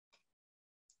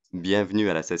Bienvenue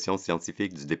à la session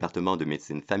scientifique du Département de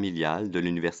médecine familiale de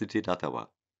l'Université d'Ottawa.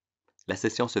 La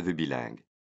session se veut bilingue.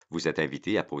 Vous êtes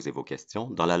invité à poser vos questions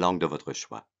dans la langue de votre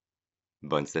choix.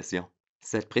 Bonne session.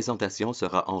 Cette présentation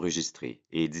sera enregistrée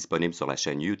et disponible sur la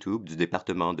chaîne YouTube du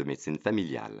Département de médecine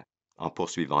familiale. En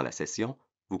poursuivant la session,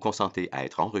 vous consentez à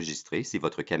être enregistré si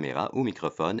votre caméra ou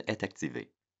microphone est activé.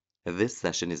 This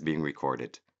session is being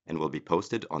recorded and will be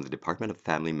posted on the Department of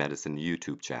Family Medicine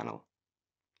YouTube channel.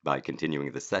 By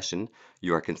continuing the session,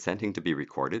 you are consenting to be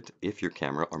recorded if your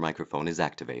camera or microphone is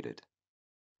activated.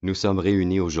 Nous sommes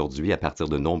réunis aujourd'hui à partir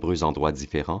de nombreux endroits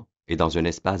différents et dans un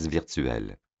espace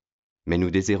virtuel. Mais nous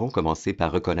désirons commencer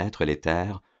par reconnaître les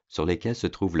terres sur lesquelles se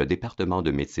trouve le département de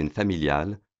médecine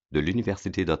familiale de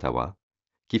l'Université d'Ottawa,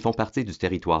 qui font partie du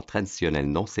territoire traditionnel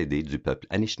non cédé du peuple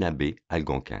Anishinaabe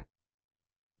algonquin.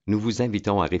 Nous vous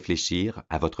invitons à réfléchir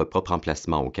à votre propre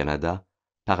emplacement au Canada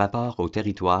par rapport au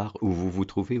territoire où vous vous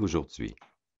trouvez aujourd'hui.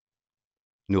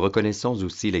 Nous reconnaissons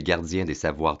aussi les gardiens des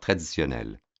savoirs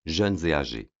traditionnels, jeunes et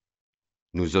âgés.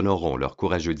 Nous honorons leurs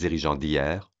courageux dirigeants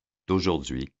d'hier,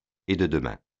 d'aujourd'hui et de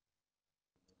demain.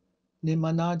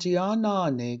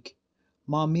 Nimanajiananig,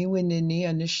 mamiwinini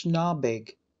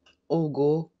anishnabeg,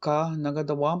 ogo ka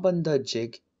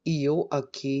nagadawabandajig, iyo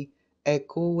aki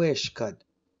ekoweshkad,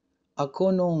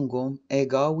 akonongum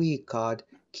egawikad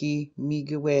ki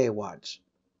migiwewaj.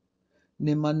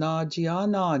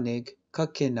 Nimanajiananig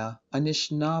kakina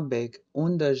anishnabeg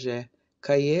undaje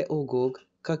kaye ogog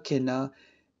kakina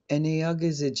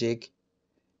eniagizijig,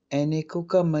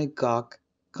 enikukamigak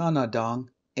kanadang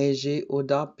eje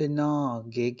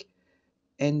udapinagig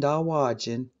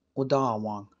endawajin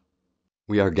udawang.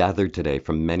 We are gathered today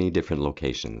from many different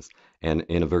locations and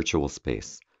in a virtual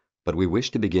space, but we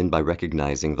wish to begin by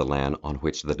recognizing the land on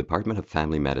which the Department of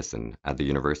Family Medicine at the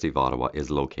University of Ottawa is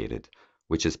located,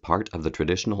 which is part of the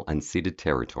traditional unceded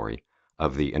territory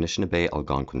of the Anishinaabe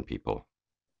Algonquin people.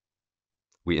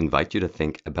 We invite you to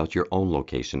think about your own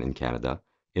location in Canada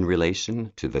in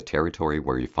relation to the territory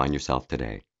where you find yourself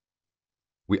today.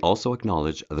 We also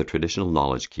acknowledge the traditional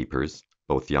knowledge keepers,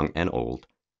 both young and old,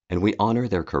 and we honor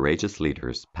their courageous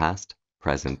leaders, past,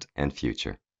 present, and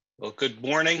future. Well, good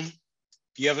morning.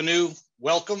 Bienvenue.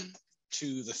 Welcome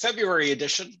to the February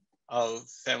edition of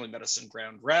Family Medicine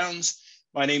Grand Rounds.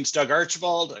 My name's Doug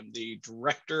Archibald. I'm the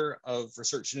Director of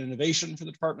Research and Innovation for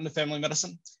the Department of Family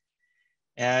Medicine.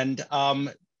 And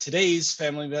today's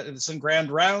Family Medicine Grand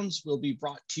Rounds will be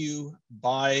brought to you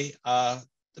by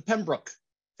the Pembroke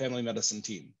Family Medicine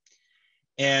team.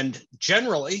 And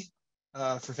generally,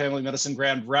 for Family Medicine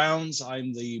Grand Rounds,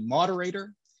 I'm the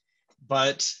moderator.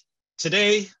 But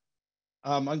today,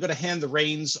 I'm going to hand the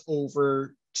reins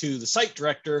over to the site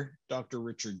director, Dr.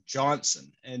 Richard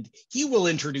Johnson, and he will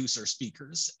introduce our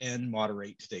speakers and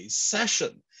moderate today's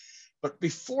session. But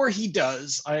before he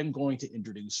does, I am going to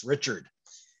introduce Richard.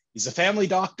 He's a family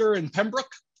doctor in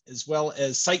Pembroke, as well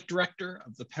as site director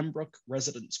of the Pembroke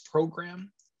Residence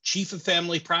Program, chief of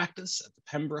family practice at the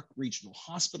Pembroke Regional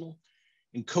Hospital,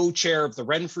 and co-chair of the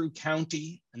Renfrew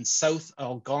County and South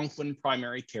Algonquin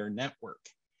Primary Care Network.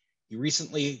 He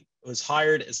recently was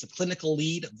hired as the clinical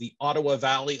lead of the Ottawa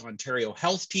Valley, Ontario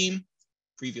Health Team,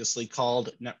 previously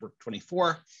called Network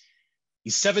 24.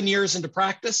 He's 7 years into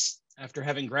practice after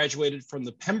having graduated from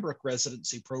the Pembroke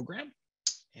Residency Program,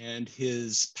 and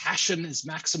his passion is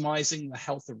maximizing the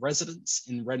health of residents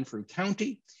in Renfrew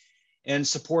County, and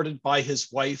supported by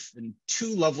his wife and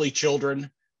 2 lovely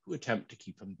children who attempt to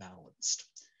keep him balanced.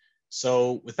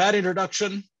 So with that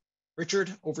introduction,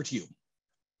 Richard, over to you.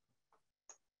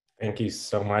 Thank you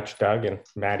so much, Doug and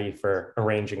Maddie, for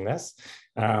arranging this.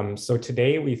 So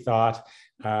today we thought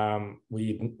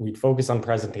we'd focus on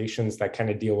presentations that kind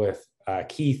of deal with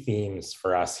key themes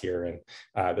for us here in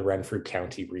the Renfrew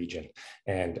County region.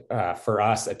 And for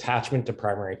us, attachment to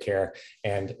primary care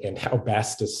and how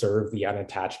best to serve the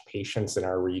unattached patients in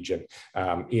our region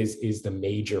is the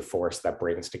major force that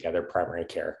brings together primary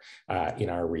care in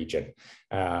our region.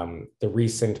 The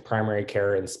recent Primary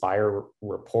Care Inspire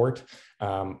report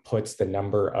puts the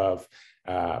number of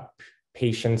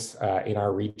patients in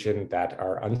our region that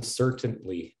are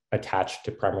uncertainly attached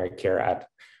to primary care at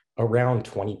around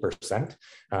 20%,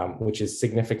 which is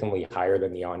significantly higher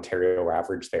than the Ontario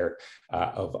average there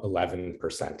of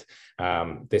 11%.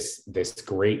 This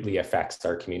greatly affects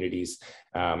our communities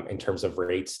in terms of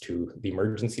rates to the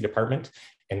emergency department.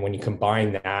 And when you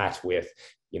combine that with,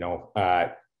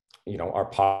 our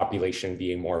population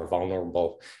being more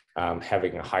vulnerable,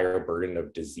 having a higher burden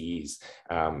of disease,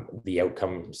 the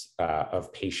outcomes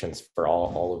of patients for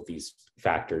all of these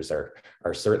factors are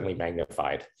certainly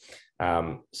magnified.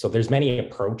 So there's many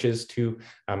approaches to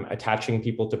attaching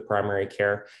people to primary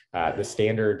care. The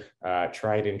standard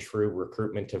tried and true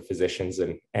recruitment of physicians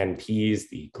and NPs,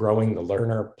 the growing the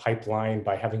learner pipeline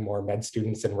by having more med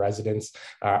students and residents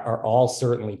are all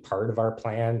certainly part of our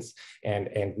plans.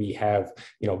 And we have,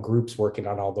 groups working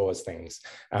on all those things.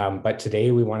 But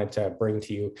today we wanted to bring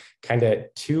to you kind of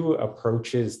two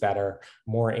approaches that are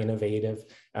more innovative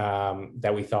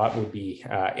that we thought would be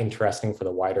interesting for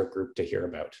the wider group to hear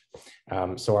about.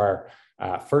 So our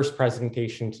first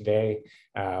presentation today,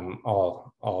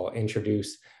 I'll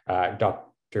introduce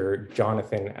Dr.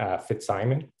 Jonathan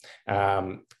Fitzsimon.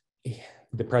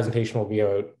 The presentation will be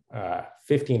about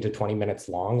 15 to 20 minutes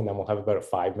long, and then we'll have about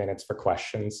 5 minutes for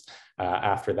questions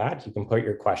after that. You can put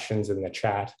your questions in the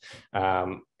chat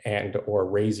or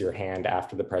raise your hand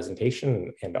after the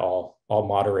presentation, and I'll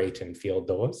moderate and field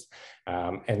those.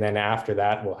 And then after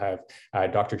that, we'll have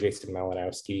Dr. Jason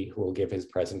Malinowski, who will give his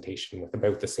presentation with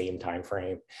about the same time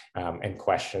frame and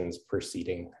questions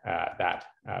preceding that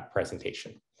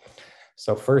presentation.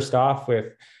 So first off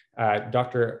with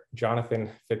Dr. Jonathan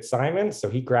Fitzsimon. So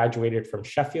he graduated from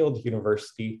Sheffield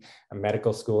University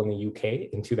Medical School in the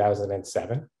UK in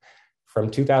 2007. From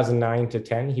 2009 to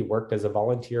 10, he worked as a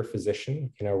volunteer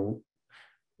physician in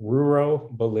rural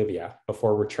Bolivia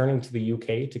before returning to the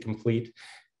UK to complete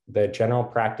the general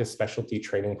practice specialty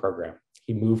training program.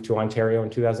 He moved to Ontario in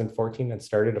 2014 and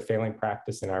started a family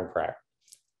practice in Renfrew.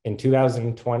 In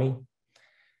 2020,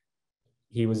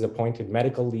 he was appointed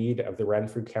medical lead of the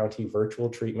Renfrew County Virtual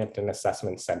Treatment and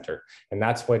Assessment Center. And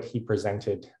that's what he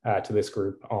presented to this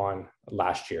group on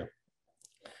last year.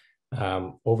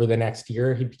 Over the next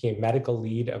year, he became medical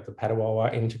lead of the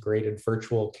Petawawa Integrated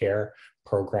Virtual Care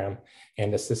Program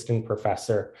and assistant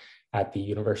professor at the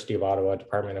University of Ottawa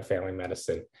Department of Family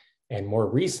Medicine. And more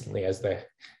recently, as a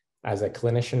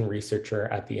clinician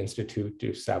researcher at the Institut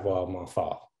du Savoir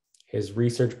Montfort. His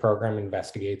research program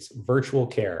investigates virtual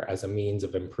care as a means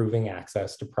of improving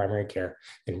access to primary care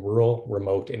in rural,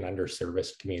 remote, and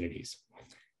underserviced communities.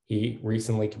 He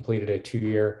recently completed a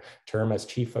 2-year term as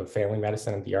Chief of Family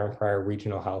Medicine at the Renfrew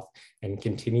Regional Health and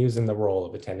continues in the role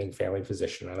of attending family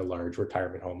physician at a large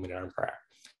retirement home in Renfrew.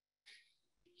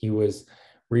 He was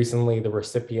recently the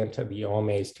recipient of the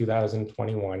OMA's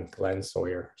 2021 Glenn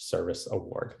Sawyer Service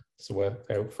Award. So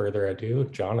without further ado,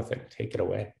 Jonathan, take it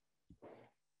away.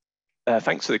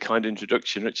 Thanks for the kind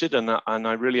introduction, Richard, and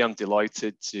I really am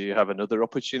delighted to have another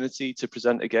opportunity to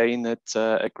present again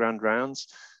at Grand Rounds.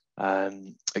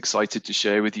 Excited to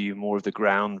share with you more of the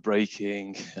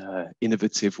groundbreaking,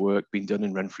 innovative work being done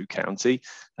in Renfrew County,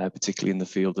 particularly in the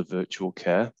field of virtual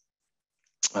care.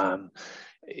 Over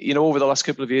the last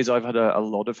couple of years, I've had a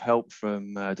lot of help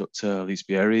from Dr.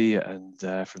 Lisbieri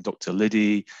and from Dr.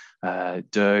 Liddy,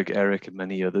 Doug, Eric, and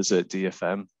many others at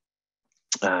DFM.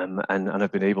 And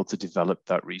I've been able to develop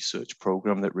that research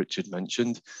program that Richard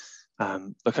mentioned.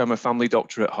 Look, I'm a family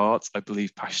doctor at heart. I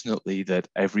believe passionately that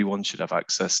everyone should have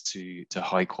access to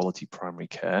high quality primary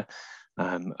care.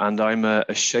 And I'm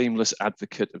a shameless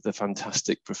advocate of the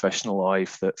fantastic professional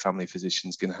life that family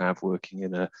physicians can have working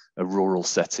in a rural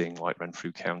setting like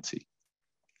Renfrew County.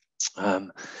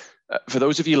 For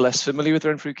those of you less familiar with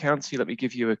Renfrew County, let me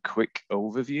give you a quick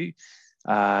overview.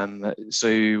 So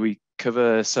we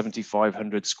cover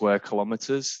 7,500 square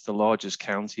kilometers, the largest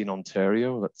county in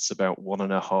Ontario. That's about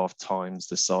 1.5 times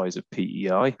the size of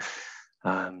PEI.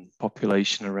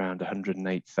 Population around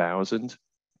 108,000.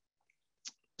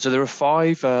 So there are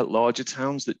 5 larger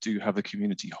towns that do have a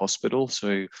community hospital.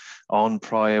 So on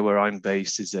Pryor, where I'm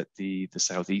based, is at the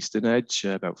southeastern edge,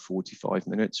 about 45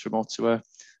 minutes from Ottawa.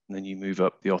 And then you move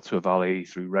up the Ottawa Valley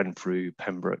through Renfrew,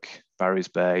 Pembroke, Barry's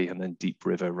Bay, and then Deep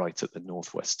River right at the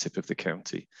northwest tip of the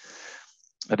county.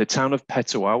 The town of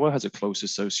Petawawa has a close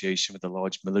association with a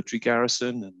large military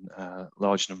garrison and a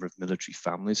large number of military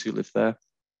families who live there.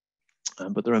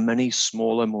 But there are many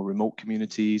smaller, more remote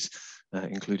communities,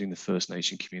 including the First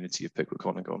Nation community of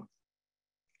Pikwakanagan.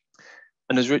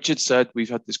 And as Richard said, we've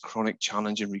had this chronic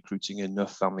challenge in recruiting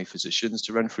enough family physicians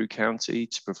to Renfrew County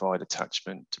to provide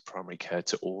attachment to primary care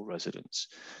to all residents.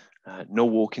 No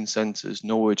walk-in centres,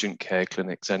 no urgent care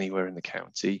clinics anywhere in the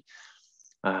county.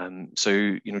 So,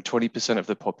 20% of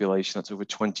the population, that's over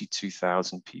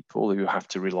 22,000 people who have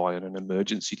to rely on an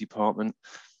emergency department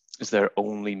as their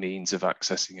only means of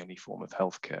accessing any form of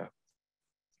healthcare.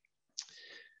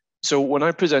 So when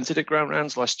I presented at Grand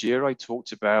Rounds last year, I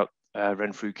talked about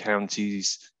Renfrew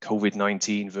County's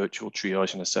COVID-19 Virtual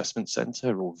Triage and Assessment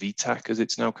Center, or VTAC as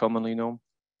it's now commonly known.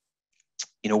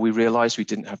 We realized we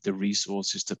didn't have the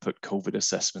resources to put COVID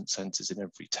assessment centers in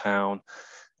every town,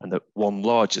 and that one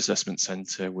large assessment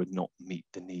center would not meet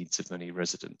the needs of many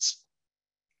residents.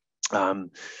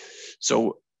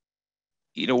 So,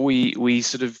 you know, we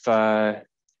sort of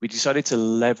we decided to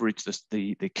leverage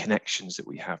the connections that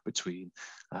we have between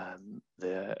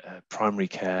the primary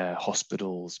care,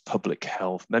 hospitals, public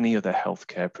health, many other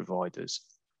healthcare providers,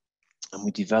 and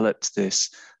we developed this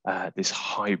this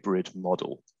hybrid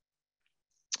model.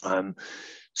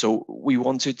 So we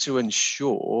wanted to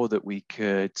ensure that we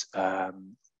could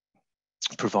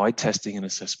provide testing and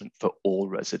assessment for all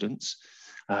residents.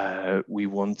 We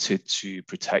wanted to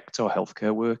protect our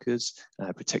healthcare workers,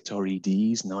 protect our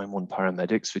EDs, 911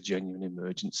 paramedics for genuine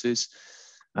emergencies,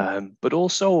 but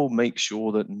also make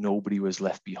sure that nobody was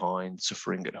left behind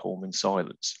suffering at home in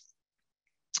silence.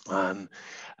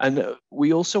 And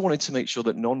we also wanted to make sure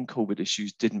that non-COVID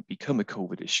issues didn't become a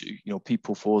COVID issue. You know,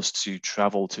 people forced to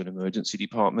travel to an emergency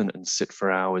department and sit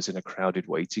for hours in a crowded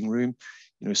waiting room.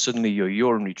 You know, suddenly your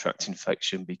urinary tract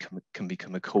infection can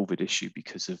become a COVID issue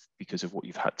because of what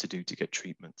you've had to do to get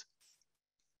treatment.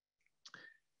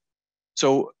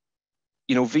 So,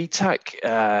 you know,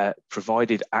 VTAC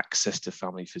provided access to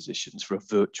family physicians for a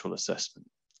virtual assessment.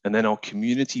 And then our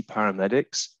community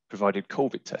paramedics provided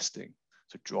COVID testing.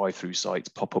 So drive-through sites,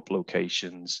 pop-up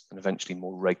locations, and eventually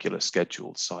more regular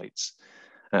scheduled sites.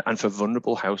 And for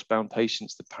vulnerable housebound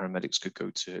patients, the paramedics could go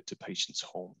to patients'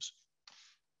 homes.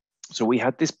 So we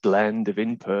had this blend of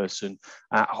in-person,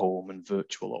 at-home, and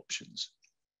virtual options.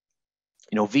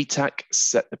 You know, VTAC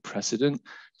set the precedent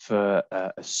for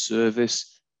a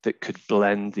service that could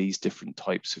blend these different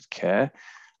types of care.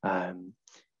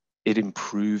 It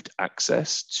improved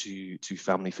access to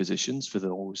family physicians for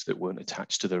those that weren't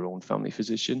attached to their own family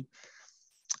physician.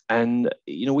 And,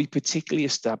 you know, we particularly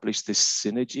established this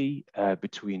synergy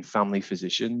between family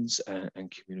physicians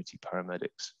and community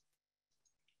paramedics.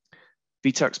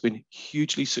 VTAC's been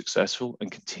hugely successful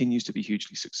and continues to be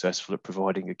hugely successful at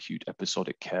providing acute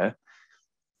episodic care.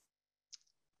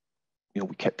 You know,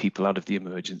 we kept people out of the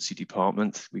emergency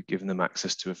department. We've given them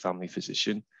access to a family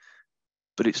physician.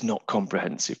 But it's not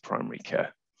comprehensive primary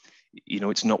care. You know,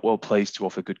 it's not well placed to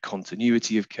offer good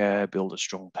continuity of care, build a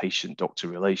strong patient-doctor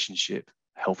relationship,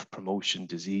 health promotion,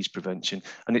 disease prevention,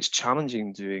 and it's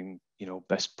challenging doing, you know,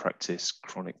 best practice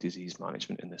chronic disease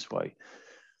management in this way.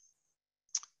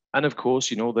 And of course,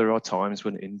 you know, there are times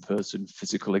when in-person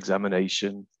physical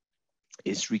examination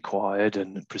is required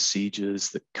and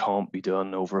procedures that can't be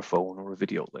done over a phone or a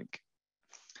video link.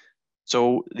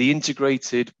 So the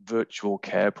integrated virtual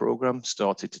care program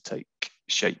started to take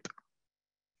shape.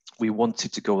 We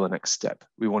wanted to go the next step.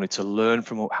 We wanted to learn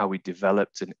from how we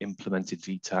developed and implemented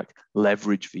VTAC,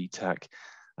 leverage VTAC,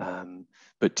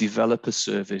 but develop a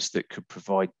service that could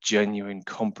provide genuine,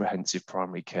 comprehensive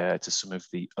primary care to some of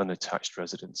the unattached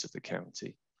residents of the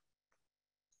county.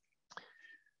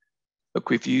 Look,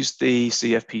 we've used the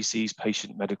CFPC's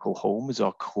Patient Medical Home as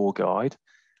our core guide,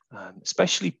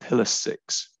 especially Pillar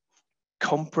 6.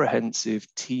 Comprehensive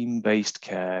team-based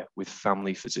care with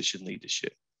family physician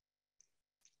leadership.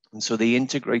 And so the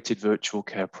integrated virtual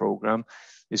care program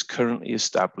is currently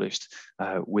established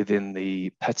within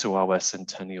the Petawawa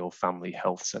Centennial Family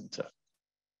Health Center.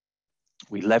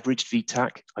 We leveraged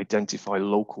VTAC, identify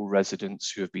local residents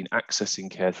who have been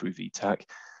accessing care through VTAC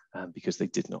because they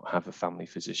did not have a family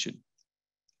physician.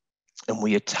 And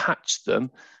we attached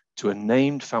them to a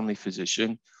named family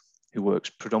physician who works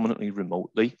predominantly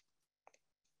remotely.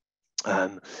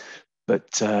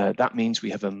 But that means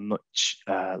we have a much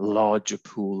larger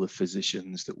pool of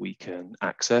physicians that we can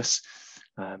access.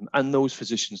 And those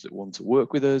physicians that want to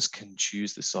work with us can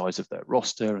choose the size of their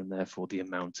roster and therefore the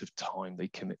amount of time they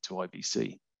commit to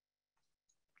IBC.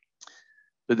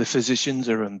 But the physicians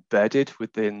are embedded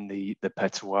within the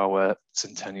Petawawa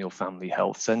Centennial Family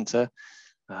Health Center.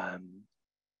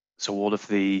 So all of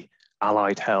the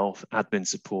allied health, admin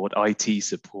support, IT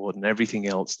support, and everything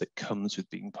else that comes with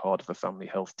being part of a family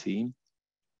health team.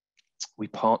 We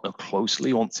partner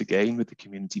closely once again with the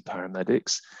community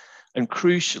paramedics. And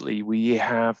crucially, we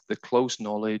have the close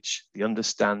knowledge, the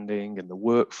understanding, and the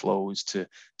workflows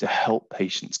to help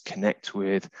patients connect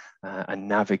with and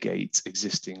navigate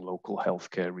existing local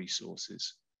healthcare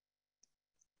resources.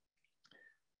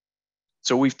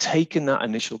 So we've taken that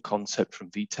initial concept from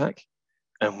VTAC,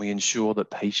 and we ensure that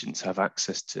patients have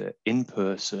access to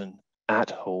in-person,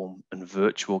 at-home, and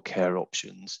virtual care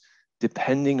options,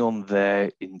 depending on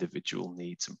their individual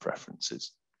needs and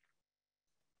preferences.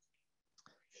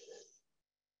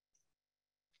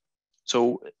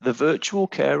 So the virtual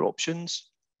care options,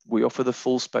 we offer the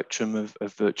full spectrum of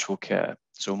virtual care.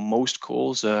 So most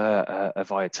calls are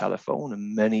via telephone,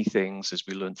 and many things, as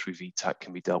we learned through VTAC,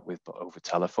 can be dealt with over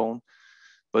telephone,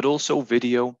 but also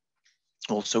video,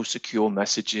 Also secure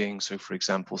messaging. So for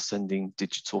example, sending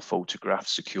digital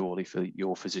photographs securely for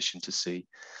your physician to see.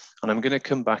 And I'm going to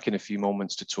come back in a few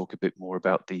moments to talk a bit more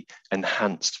about the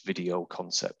enhanced video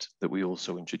concept that we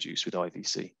also introduced with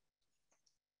IVC.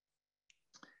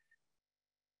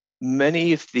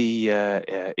 Many of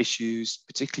the issues,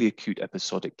 particularly acute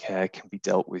episodic care, can be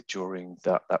dealt with during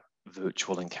that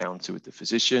virtual encounter with the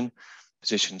physician.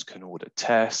 Physicians can order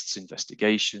tests,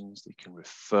 investigations, they can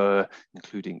refer,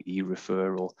 including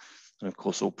e-referral. And of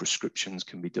course, all prescriptions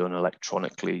can be done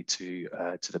electronically to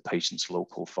the patient's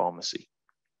local pharmacy.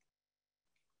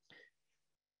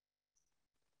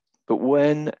 But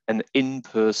when an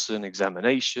in-person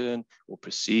examination or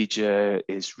procedure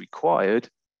is required,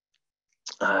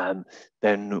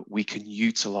 then we can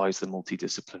utilize the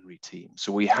multidisciplinary team.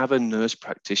 So we have a nurse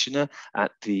practitioner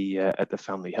at the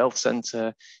Family Health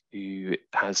Centre who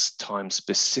has time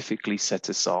specifically set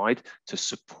aside to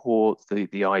support the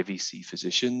IVC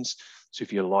physicians. So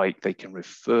if you like, they can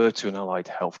refer to an allied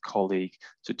health colleague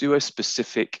to do a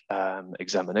specific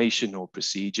examination or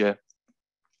procedure.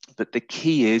 But the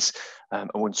key is,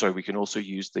 we can also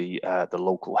use the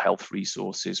local health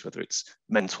resources, whether it's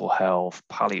mental health,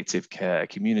 palliative care,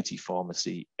 community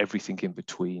pharmacy, everything in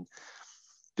between.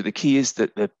 But the key is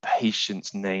that the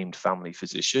patient's named family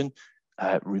physician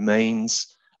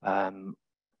remains, the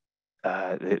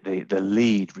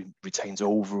lead retains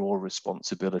overall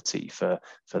responsibility for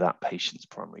that patient's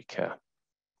primary care.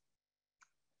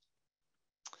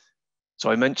 So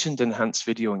I mentioned enhanced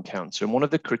video encounter, and one of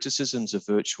the criticisms of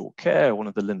virtual care, one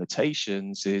of the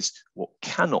limitations is what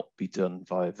cannot be done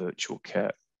via virtual care.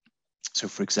 So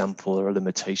for example, there are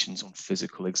limitations on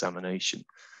physical examination.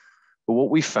 But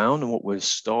what we found and what we're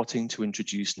starting to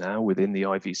introduce now within the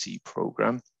IVC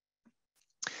program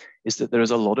is that there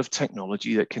is a lot of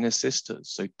technology that can assist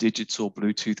us. So digital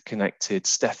Bluetooth connected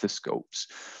stethoscopes,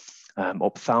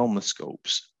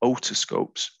 ophthalmoscopes,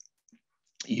 otoscopes.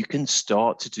 You can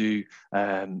start to do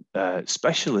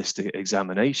specialist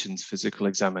examinations, physical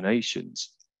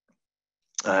examinations,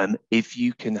 if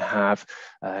you can have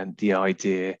the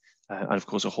idea, and of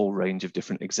course a whole range of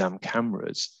different exam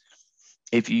cameras,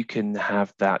 if you can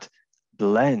have that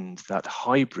blend, that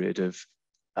hybrid of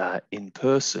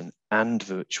in-person and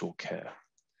virtual care.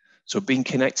 So being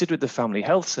connected with the Family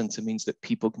Health Centre means that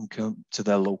people can come to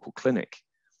their local clinic.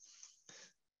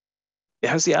 It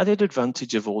has the added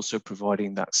advantage of also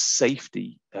providing that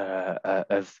safety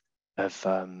of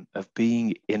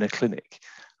being in a clinic.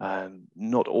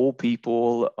 Not all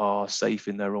people are safe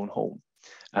in their own home.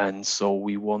 And so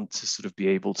we want to sort of be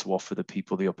able to offer the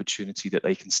people the opportunity that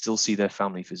they can still see their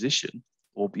family physician,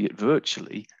 albeit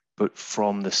virtually, but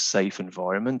from the safe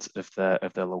environment of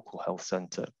their local health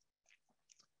centre.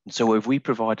 And so if we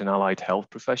provide an allied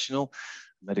health professional,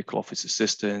 medical office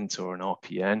assistant or an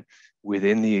RPN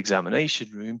within the examination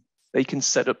room, they can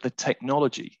set up the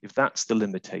technology. If that's the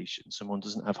limitation, someone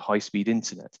doesn't have high-speed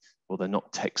internet or they're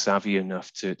not tech savvy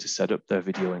enough to set up their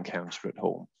video encounter at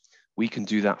home, we can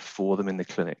do that for them in the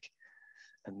clinic.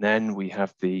 And then we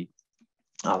have the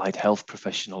allied health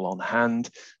professional on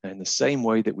hand. And in the same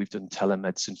way that we've done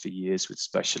telemedicine for years with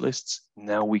specialists,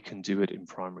 now we can do it in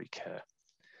primary care.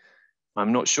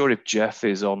 I'm not sure if Jeff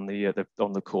is on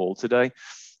the call today,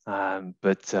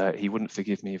 but he wouldn't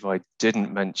forgive me if I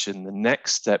didn't mention the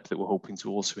next step that we're hoping to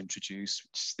also introduce,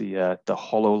 which is the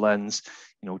HoloLens.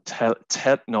 You know,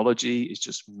 technology is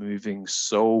just moving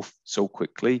so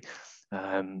quickly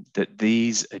that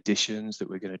these additions that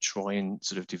we're going to try and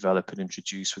sort of develop and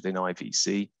introduce within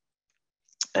IVC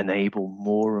enable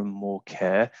more and more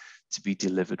care to be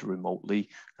delivered remotely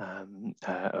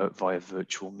via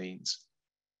virtual means.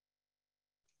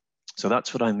 So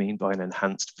that's what I mean by an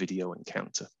enhanced video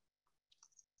encounter.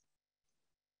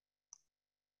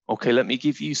 Okay, let me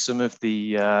give you some of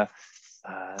the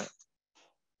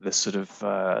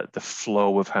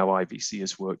flow of how IVC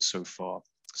has worked so far.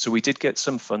 So we did get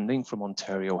some funding from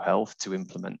Ontario Health to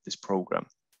implement this program.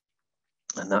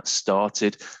 And that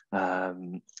started,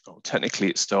 technically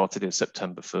it started in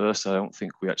September 1st. I don't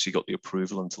think we actually got the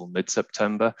approval until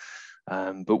mid-September.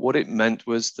 But what it meant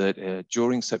was that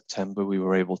during September, we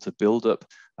were able to build up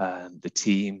the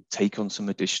team, take on some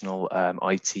additional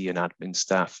IT and admin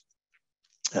staff.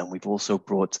 And we've also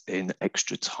brought in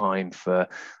extra time for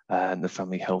the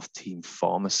family health team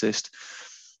pharmacist.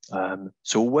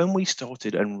 So when we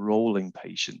started enrolling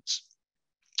patients,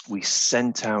 we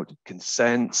sent out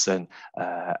consents and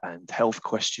health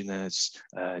questionnaires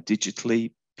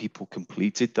digitally. People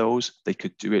completed those. They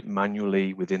could do it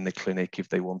manually within the clinic if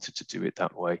they wanted to do it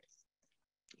that way.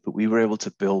 But we were able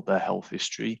to build their health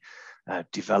history,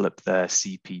 develop their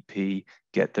CPP,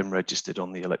 get them registered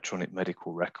on the electronic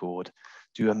medical record.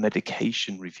 do a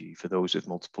medication review for those with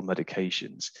multiple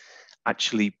medications,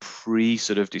 actually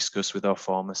sort of discuss with our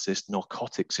pharmacist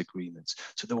narcotics agreements.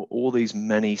 So there were all these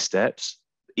many steps,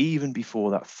 even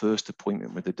before that first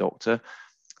appointment with the doctor.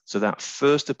 So that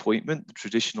first appointment, the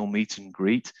traditional meet and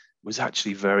greet, was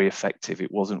actually very effective.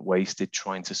 It wasn't wasted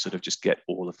trying to sort of just get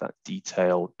all of that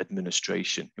detailed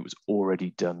administration. It was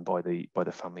already done by the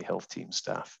family health team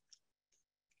staff.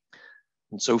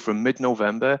 And so from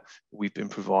mid-November, we've been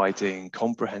providing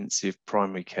comprehensive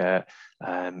primary care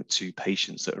to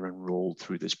patients that are enrolled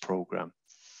through this program.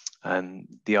 And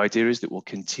the idea is that we'll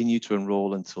continue to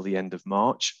enroll until the end of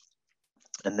March,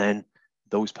 and then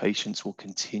those patients will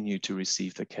continue to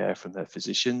receive the care from their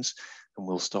physicians, and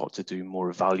we'll start to do more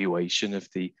evaluation of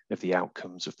the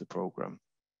outcomes of the program.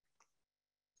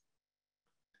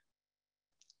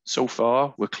 So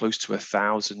far, we're close to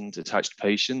 1,000 attached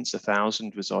patients.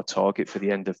 1,000 was our target for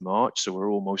the end of March, so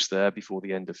we're almost there before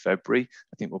the end of February.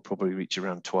 I think we'll probably reach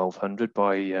around 1,200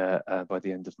 by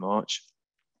the end of March.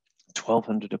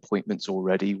 1,200 appointments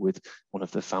already with one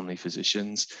of the family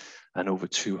physicians, and over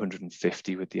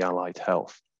 250 with the allied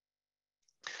health.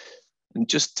 And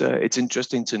just, it's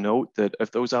interesting to note that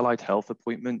of those allied health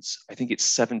appointments, I think it's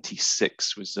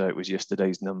 76 was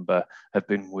yesterday's number, have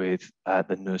been with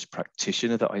the nurse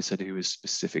practitioner that I said who was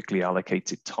specifically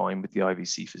allocated time with the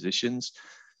IVC physicians.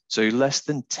 So less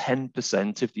than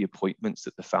 10% of the appointments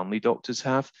that the family doctors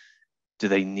have, do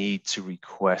they need to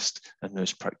request a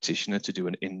nurse practitioner to do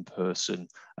an in-person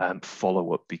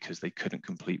follow-up because they couldn't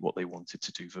complete what they wanted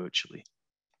to do virtually.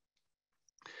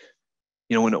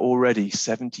 You know, and already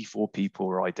 74 people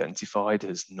were identified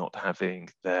as not having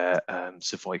their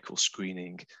cervical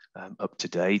screening up to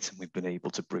date, and we've been able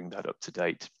to bring that up to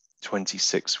date.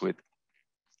 26 with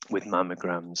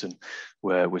mammograms, and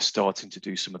where we're starting to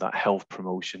do some of that health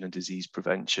promotion and disease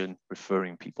prevention,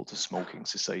 referring people to smoking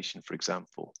cessation, for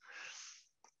example.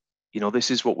 You know, this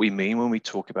is what we mean when we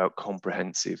talk about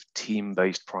comprehensive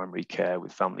team-based primary care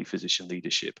with family physician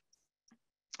leadership.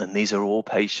 And these are all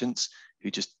patients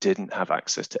who just didn't have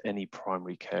access to any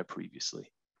primary care previously.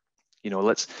 You know,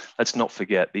 let's not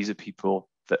forget, these are people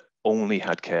that only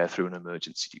had care through an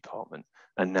emergency department,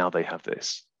 and now they have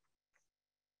this.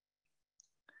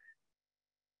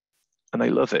 And they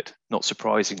love it, not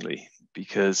surprisingly,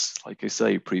 because like I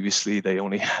say, previously they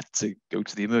only had to go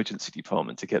to the emergency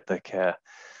department to get their care.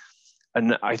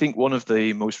 And I think one of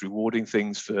the most rewarding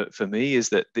things for me is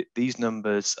that these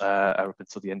numbers are up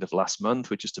until the end of last month.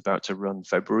 We're just about to run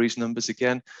February's numbers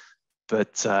again.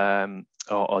 But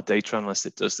our data analyst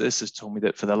that does this has told me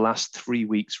that for the last 3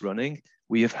 weeks running,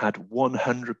 we have had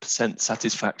 100%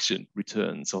 satisfaction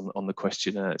returns on the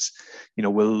questionnaires. You know,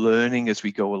 we're learning as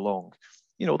we go along.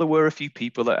 You know, there were a few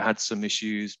people that had some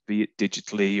issues, be it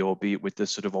digitally or be it with the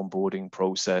sort of onboarding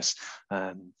process.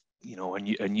 You know,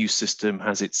 a new system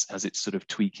has its sort of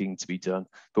tweaking to be done,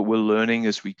 but we're learning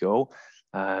as we go,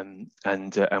 and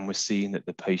we're seeing that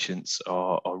the patients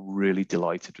are really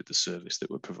delighted with the service that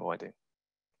we're providing.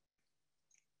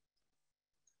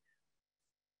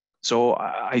 So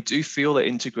I do feel that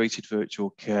integrated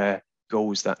virtual care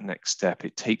goes that next step.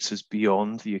 It takes us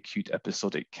beyond the acute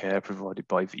episodic care provided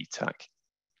by VTAC.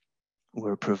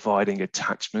 We're providing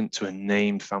attachment to a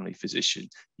named family physician.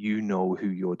 You know who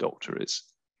your doctor is.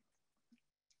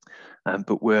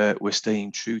 But we're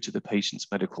staying true to the patient's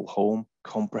medical home,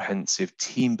 comprehensive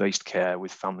team-based care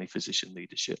with family physician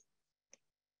leadership.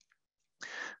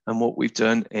 And what we've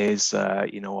done is,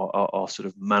 you know, our sort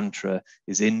of mantra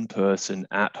is in-person,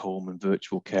 at-home and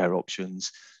virtual care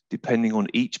options, depending on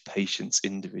each patient's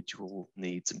individual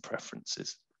needs and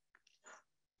preferences.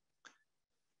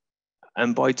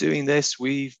 And by doing this,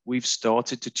 we've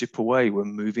started to chip away. We're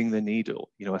moving the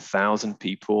needle. You know, 1,000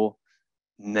 people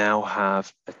now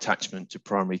have attachment to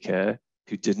primary care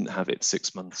who didn't have it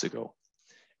 6 months ago.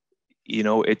 You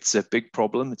know, it's a big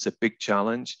problem, it's a big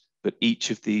challenge, but each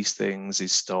of these things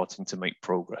is starting to make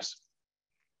progress.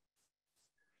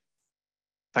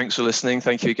 Thanks for listening.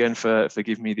 Thank you again for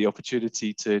giving me the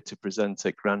opportunity to present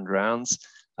at Grand Rounds.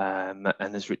 And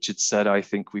as Richard said, I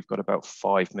think we've got about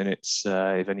 5 minutes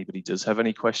if anybody does have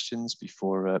any questions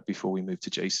before we move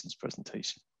to Jason's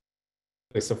presentation.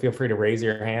 So feel free to raise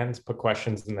your hands, put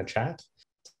questions in the chat.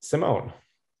 Simone.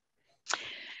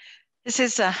 This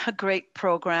is a great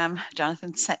program,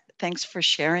 Jonathan. Thanks for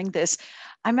sharing this.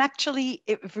 I'm actually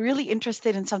really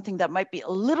interested in something that might be a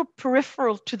little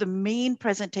peripheral to the main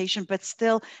presentation, but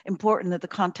still important in the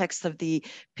context of the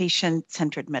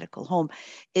patient-centered medical home.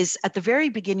 Is at the very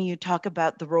beginning, you talk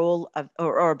about the role of,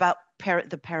 or about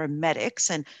the paramedics,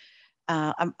 and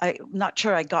I'm not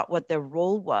sure I got what their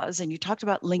role was. And you talked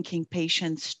about linking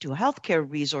patients to healthcare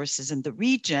resources in the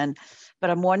region, but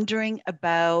I'm wondering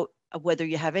about whether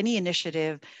you have any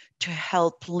initiative to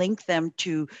help link them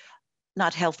to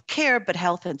not healthcare, but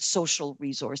health and social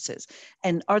resources.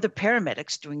 And are the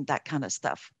paramedics doing that kind of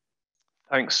stuff?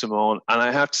 Thanks, Simone. And I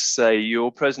have to say,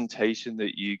 your presentation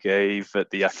that you gave at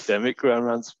the academic ground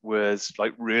rounds was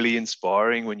like really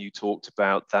inspiring when you talked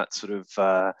about that sort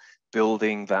of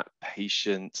building that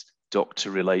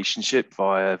patient-doctor relationship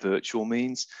via virtual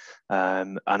means.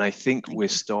 And I think we're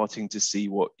starting to see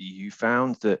what you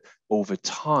found, that over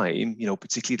time, you know,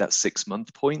 particularly that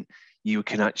 6-month point, you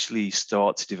can actually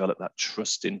start to develop that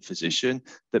trust in physician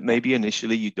that maybe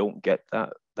initially you don't get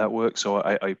that work. So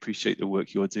I appreciate the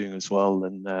work you're doing as well,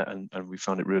 and we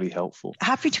found it really helpful.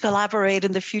 Happy to collaborate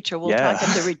in the future. We'll talk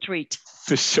at the retreat.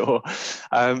 For sure.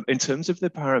 In terms of the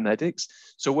paramedics,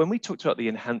 so when we talked about the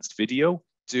enhanced video,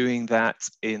 doing that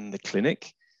in the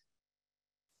clinic,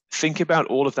 think about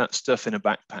all of that stuff in a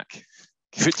backpack.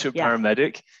 Give it to a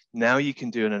paramedic. Now you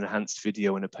can do an enhanced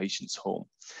video in a patient's home.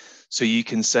 So you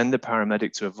can send a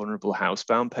paramedic to a vulnerable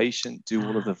housebound patient, do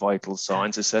all of the vital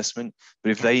signs assessment.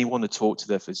 But if they want to talk to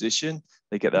their physician,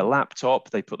 they get their laptop,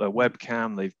 they put their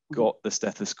webcam, they've got the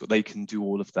stethoscope, they can do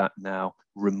all of that now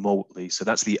remotely. So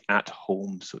that's the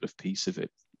at-home sort of piece of it.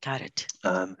 Got it.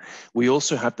 We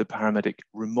also have the paramedic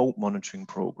remote monitoring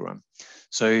program.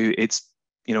 So it's,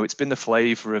 you know, it's been the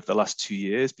flavor of the last 2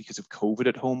 years because of COVID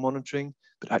at home monitoring,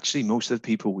 but actually most of the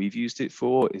people we've used it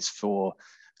for is for,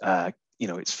 you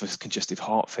know, it's for congestive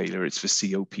heart failure, it's for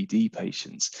COPD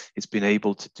patients. It's been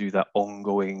able to do that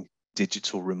ongoing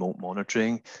digital remote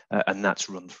monitoring, and that's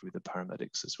run through the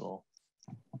paramedics as well.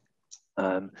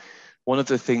 One of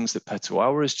the things that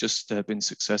Petawawa has just been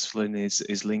successful in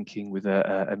is linking with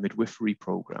a midwifery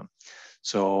program.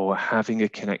 So having a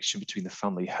connection between the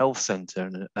family health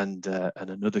center and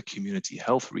another community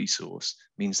health resource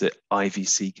means that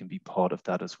IVC can be part of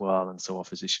that as well. And so our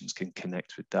physicians can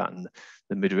connect with that. And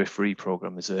the midwifery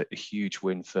program is a huge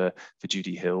win for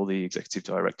Judy Hill, the executive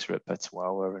director at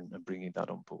Petawawa, and bringing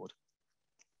that on board.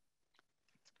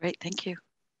 Great, thank you.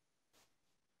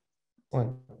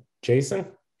 Jason?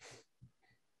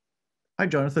 Hi,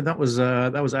 Jonathan. That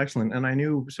was excellent, and I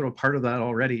knew sort of part of that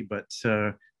already, but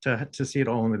to see it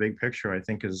all in the big picture, I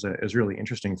think is really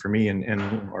interesting for me and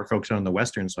our folks on the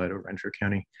western side of Renfrew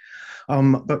County.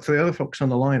 But for the other folks on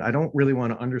the line, I don't really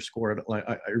want to underscore it. Like,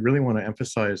 I really want to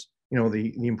emphasize, you know,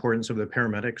 the importance of the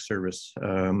paramedic service.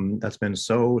 That's been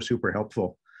so super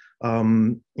helpful.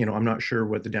 You know, I'm not sure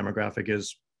what the demographic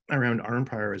is around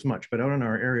Arnprior as much, but out in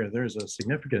our area, there's a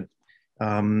significant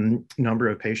number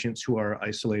of patients who are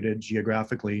isolated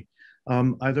geographically,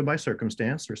 either by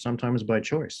circumstance or sometimes by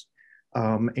choice.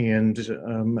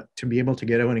 To be able to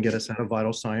get out and get a set of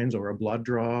vital signs or a blood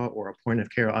draw or a point of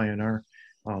care INR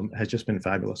has just been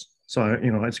fabulous. So,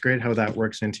 you know, it's great how that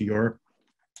works into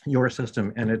your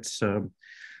system. And it's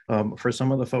for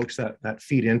some of the folks that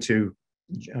feed into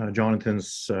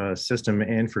Jonathan's system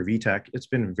and for VTech, it's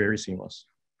been very seamless.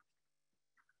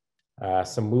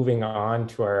 So moving on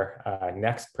to our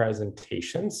next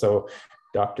presentation. So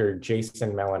Dr.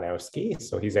 Jason Malinowski,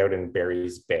 so he's out in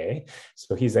Barry's Bay.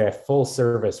 So he's a full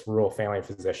service rural family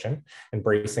physician,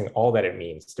 embracing all that it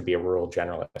means to be a rural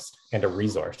generalist and a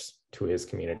resource to his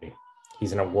community.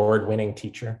 He's an award-winning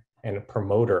teacher and a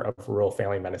promoter of rural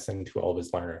family medicine to all of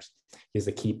his learners. He's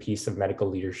a key piece of medical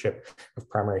leadership of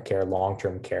primary care,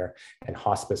 long-term care, and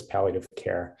hospice palliative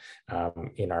care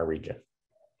in our region.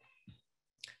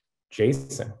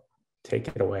 Jason, take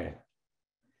it away.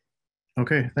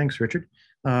 Okay, thanks, Richard.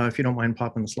 If you don't mind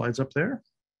popping the slides up there.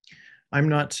 I'm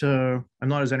not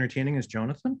as entertaining as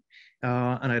Jonathan,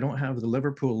 and I don't have the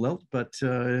Liverpool lilt, but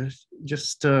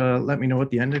just let me know at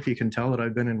the end if you can tell that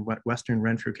I've been in Western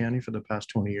Renfrew County for the past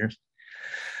 20 years.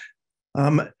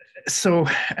 So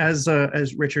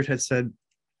as Richard had said,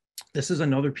 this is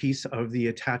another piece of the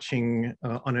attaching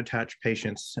unattached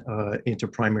patients into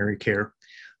primary care.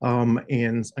 And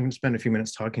I'm going to spend a few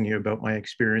minutes talking to you about my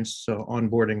experience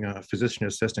onboarding a physician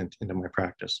assistant into my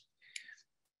practice.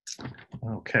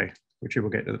 Okay, Richard,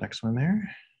 we'll get to the next one there.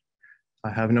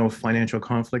 I have no financial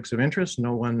conflicts of interest.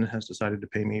 No one has decided to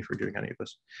pay me for doing any of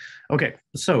this. Okay,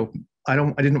 so I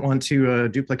didn't want to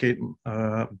duplicate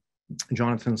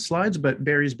Jonathan's slides, but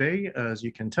Barry's Bay, as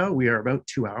you can tell, we are about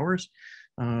 2 hours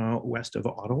west of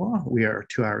Ottawa. We are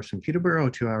 2 hours from Peterborough,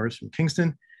 2 hours from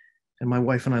Kingston. And my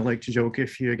wife and I like to joke,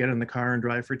 if you get in the car and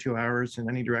drive for 2 hours in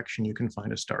any direction, you can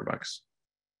find a Starbucks.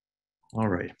 All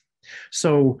right.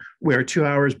 So we're 2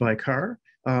 hours by car.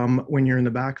 When you're in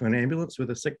the back of an ambulance with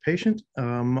a sick patient,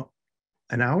 an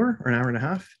hour or an hour and a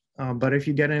half But if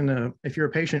you get in, if you're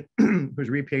a patient who's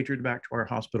repatriated back to our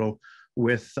hospital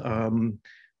with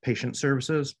patient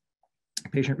services,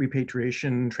 patient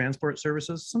repatriation transport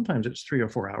services, sometimes it's 3 or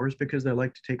 4 hours because they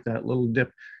like to take that little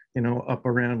dip, you know, up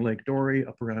around Lake Dory,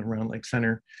 up around Lake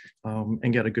Center,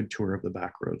 and get a good tour of the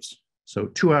back roads. So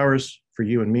 2 hours for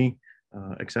you and me,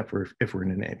 except for if we're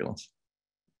in an ambulance.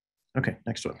 Okay,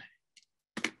 next one.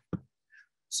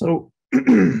 So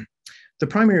the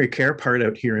primary care part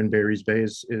out here in Barry's Bay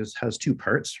has 2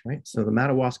 parts, right? So the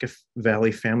Madawaska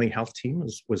Valley Family Health Team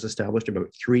was established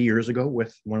about 3 years ago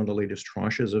with one of the latest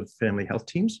tranches of family health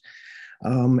teams.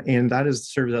 And that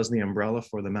serves as the umbrella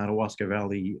for the Madawaska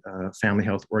Valley Family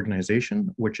Health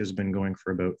Organization, which has been going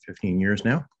for about 15 years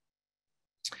now.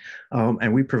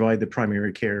 And we provide the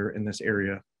primary care in this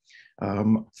area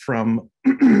from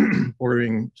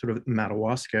bordering sort of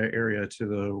Madawaska area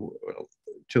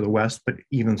to the west, but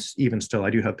even still, I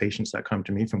do have patients that come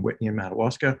to me from Whitney and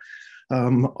Madawaska.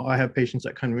 I have patients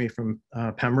that come to me from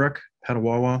Pembroke,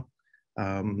 Petawawa,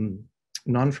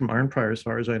 none from Arnprior as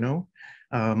far as I know.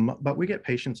 But we get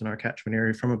patients in our catchment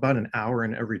area from about an hour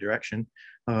in every direction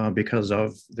because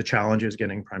of the challenges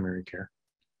getting primary care.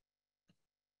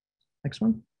 Next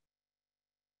one.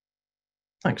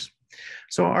 Thanks.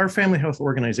 So our family health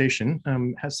organization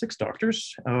has 6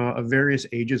 doctors of various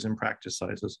ages and practice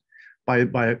sizes. By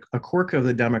a quirk of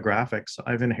the demographics,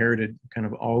 I've inherited kind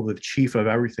of all the chief of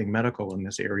everything medical in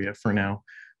this area for now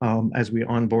as we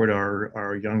onboard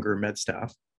our younger med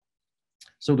staff.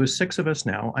 So there's 6 of us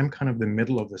now. I'm kind of the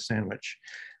middle of the sandwich.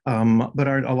 But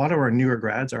a lot of our newer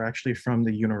grads are actually from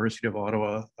the University of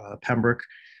Ottawa, Pembroke,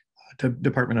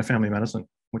 Department of Family Medicine,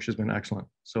 which has been excellent.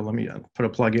 So let me put a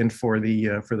plug in for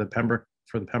the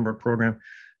Pembroke program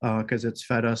because it's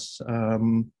fed us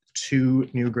 2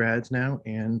 new grads now,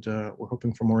 and we're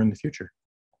hoping for more in the future.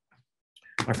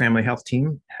 Our family health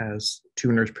team has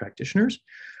 2 nurse practitioners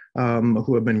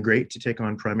who have been great to take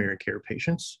on primary care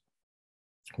patients.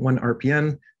 1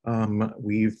 RPN,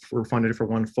 we're funded for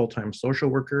 1 full-time social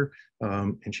worker,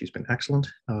 and she's been excellent.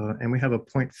 And we have a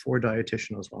 0.4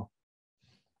 dietitian as well.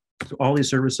 So all these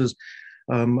services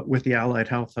with the allied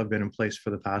health have been in place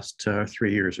for the past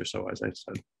 3 years or so, as I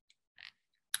said.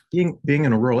 Being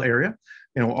in a rural area,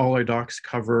 you know, all our docs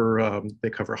cover, they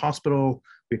cover hospital,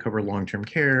 we cover long-term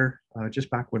care, just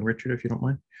back when Richard, if you don't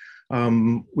mind.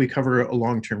 We cover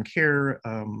long-term care,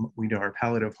 we do our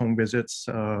palliative home visits,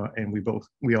 and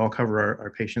we all cover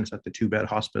our patients at the 2-bed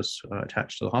hospice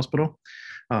attached to the hospital.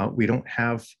 We don't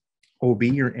have OB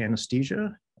or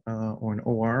anesthesia or an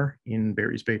OR in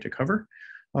Barry's Bay to cover,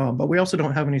 but we also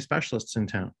don't have any specialists in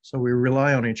town. So we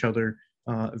rely on each other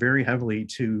very heavily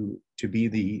to be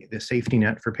the safety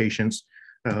net for patients,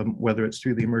 whether it's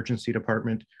through the emergency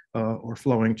department or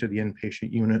flowing to the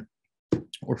inpatient unit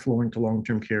or flowing to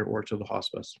long-term care or to the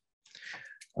hospice.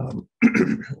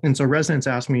 And so residents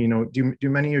ask me, you know, do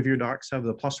many of your docs have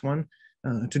the +1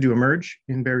 to do emerge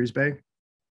in Barry's Bay?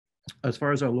 As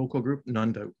far as our local group,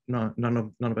 none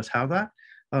of us have that.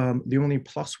 The only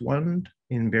 +1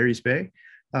 in Barry's Bay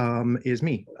is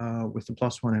me with the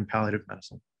 +1 in palliative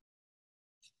medicine.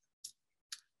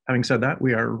 Having said that,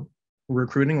 we are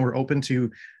recruiting. We're open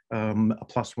to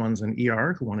 +1s in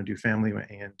ER who want to do family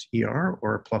and ER,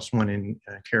 or +1 in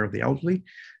care of the elderly,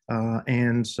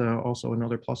 and also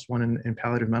another +1 in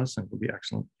palliative medicine would be an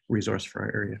excellent resource for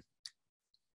our area.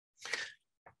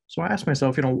 So I asked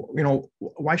myself, you know,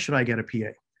 why should I get a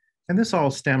PA? And this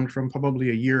all stemmed from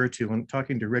probably a year or 2. When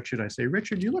talking to Richard, I say,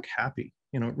 Richard, you look happy.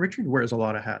 You know, Richard wears a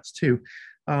lot of hats too.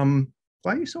 Why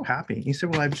are you so happy? He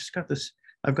said, well,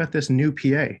 I've got this new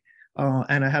PA,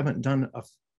 and I haven't done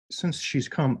since she's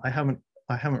come. I haven't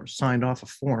signed off a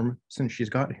form since she's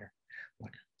gotten here. I'm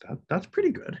like, that's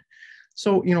pretty good.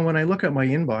 So, you know, when I look at my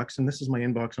inbox, and this is my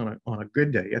inbox on a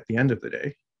good day, at the end of the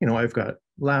day, you know, I've got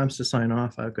labs to sign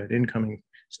off, I've got incoming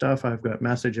stuff, I've got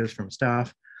messages from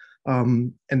staff,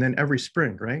 and then every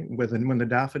spring, right, when the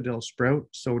daffodils sprout,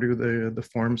 so do the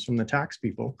forms from the tax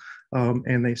people,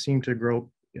 and they seem to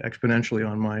grow exponentially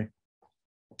on my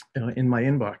in my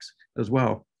inbox as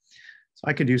well. So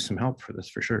I could use some help for this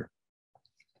for sure.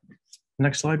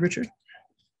 Next slide, Richard.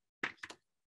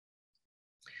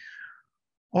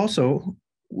 Also,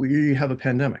 we have a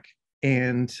pandemic,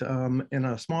 and in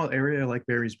a small area like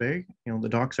Barry's Bay, you know, the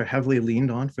docs are heavily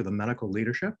leaned on for the medical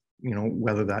leadership, you know,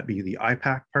 whether that be the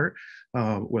IPAC part,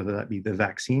 whether that be the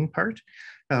vaccine part,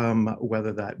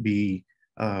 whether that be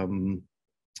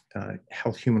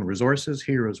health human resources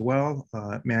here as well,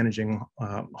 managing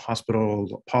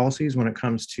hospital policies when it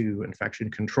comes to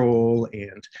infection control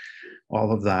and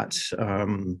all of that,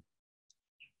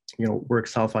 you know, work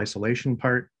self-isolation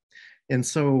part. And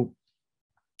so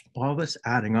all this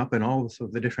adding up and all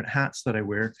of the different hats that I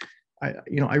wear,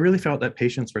 I really felt that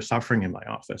patients were suffering in my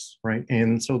office, right?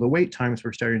 And so the wait times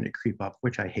were starting to creep up,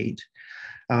 which I hate.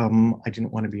 I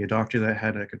didn't want to be a doctor that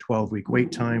had like a 12-week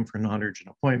wait time for non-urgent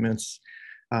appointments.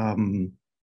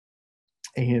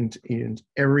 And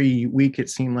every week it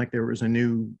seemed like there was a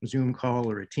new Zoom call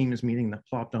or a Teams meeting that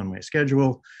plopped on my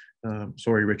schedule.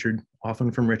 Sorry, Richard,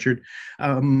 often from Richard,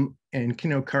 and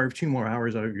carve 2 more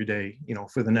hours out of your day,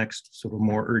 for the next sort of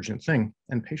more urgent thing.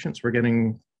 And patients were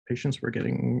getting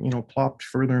plopped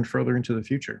further and further into the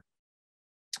future.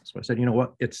 So I said, you know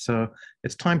what, it's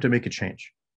time to make a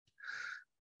change.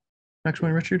 Next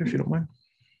one, Richard, if you don't mind.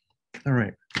 All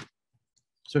right.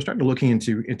 So I started looking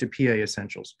into PA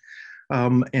essentials.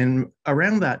 And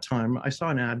around that time, I saw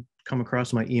an ad come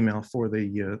across my email for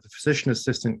the Physician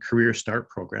Assistant Career Start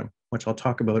Program, which I'll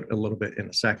talk about a little bit in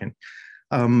a second.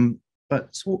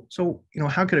 But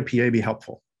how could a PA be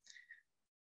helpful?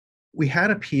 We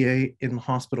had a PA in the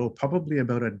hospital probably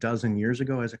about a dozen years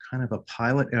ago as a kind of a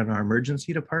pilot in our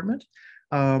emergency department.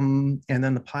 And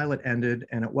then the pilot ended,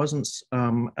 and it wasn't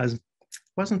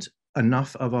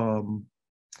enough of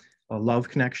a love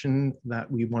connection that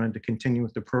we wanted to continue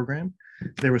with the program.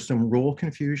 There was some role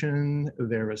confusion.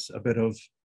 There was a bit of,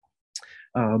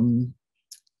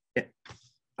 it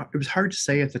was hard to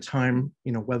say at the time,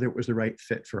 whether it was the right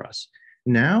fit for us.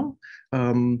 Now,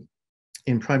 in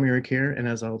primary care, and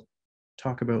as I'll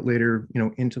talk about later,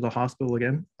 into the hospital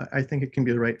again, I think it can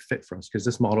be the right fit for us because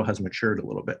this model has matured a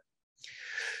little bit.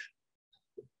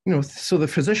 So the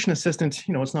physician assistant,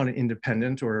 it's not an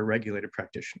independent or a regulated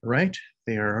practitioner, right?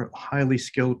 They are highly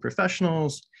skilled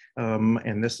professionals.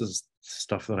 And this is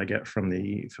stuff that I get from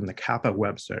the CAPA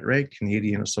website, right?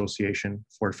 Canadian Association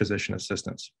for Physician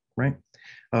Assistants, right?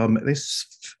 They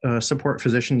support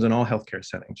physicians in all healthcare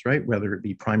settings, right? Whether it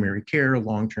be primary care,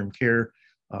 long-term care,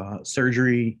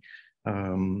 surgery,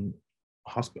 other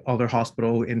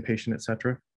hospital, inpatient, et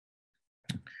cetera.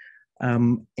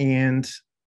 And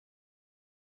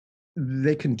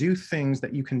they can do things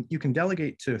that you can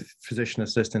delegate to physician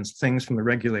assistants, things from the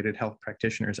Regulated Health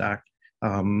Practitioners Act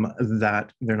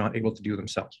that they're not able to do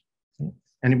themselves.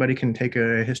 Anybody can take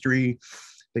a history,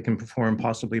 they can perform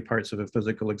possibly parts of a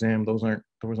physical exam. Those aren't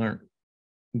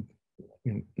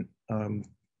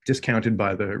discounted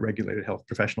by the Regulated Health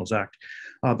Professionals Act.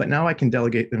 But now I can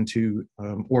delegate them to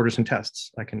orders and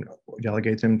tests. I can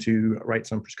delegate them to write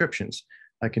some prescriptions.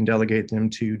 I can delegate them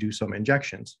to do some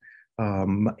injections.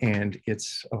 And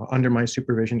it's under my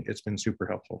supervision, it's been super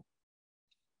helpful.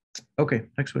 Okay,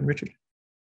 next one, Richard.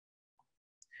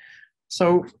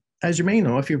 So as you may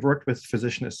know, if you've worked with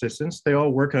physician assistants, they all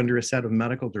work under a set of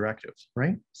medical directives,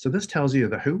 right? So this tells you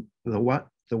the who, the what,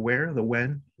 the where, the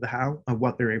when, the how of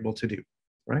what they're able to do,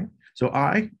 right? So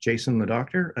I, Jason, the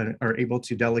doctor, are able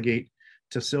to delegate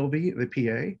to Sylvie, the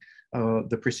PA,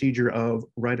 the procedure of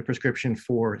write a prescription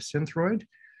for Synthroid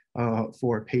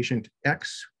for patient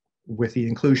X, with the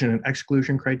inclusion and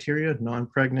exclusion criteria,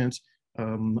 non-pregnant,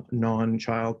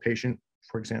 non-child patient,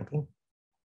 for example.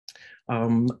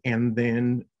 And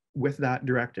then with that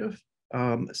directive,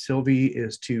 Sylvie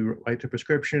is to write the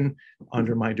prescription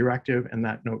under my directive, and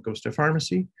that note goes to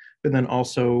pharmacy, but then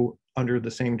also under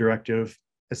the same directive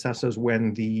assesses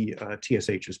when the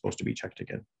TSH is supposed to be checked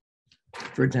again,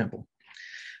 for example.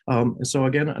 So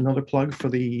again, another plug for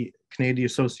the Canadian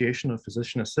Association of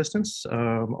Physician Assistants.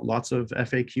 Lots of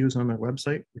FAQs on their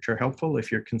website, which are helpful if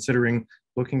you're considering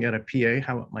looking at a PA,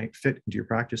 how it might fit into your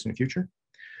practice in the future.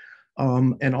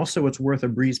 And also it's worth a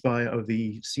breeze by of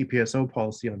the CPSO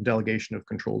policy on delegation of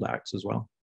controlled acts as well.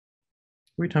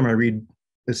 Every time I read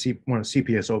the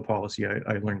CPSO policy,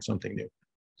 I learn something new.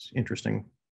 It's interesting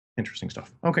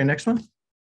stuff. Okay, next one.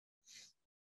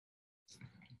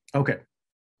 Okay.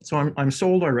 So I'm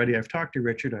sold already. I've talked to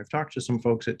Richard. I've talked to some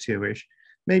folks at TOH.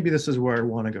 Maybe this is where I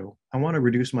want to go. I want to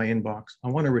reduce my inbox. I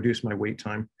want to reduce my wait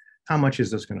time. How much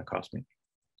is this going to cost me?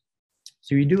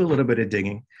 So you do a little bit of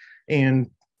digging,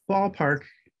 and ballpark,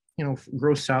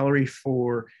 gross salary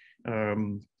for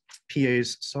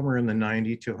PAs somewhere in the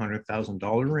 $90,000 to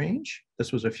 $100,000 range.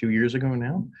 This was a few years ago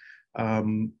now.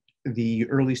 The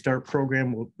Early Start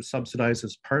program will subsidize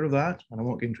as part of that, and I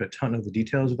won't get into a ton of the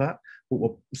details of that, but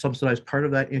we'll subsidize part of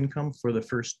that income for the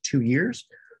first 2 years,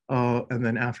 and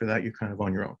then after that, you're kind of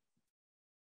on your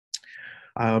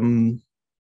own.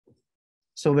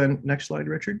 So then, next slide,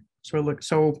 Richard.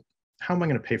 So how am I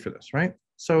going to pay for this, right?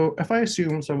 So if I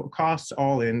assume, costs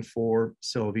all in for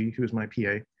Sylvie, who's my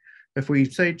PA, if we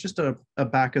say just a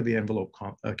back of the envelope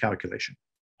calculation,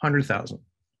 100,000,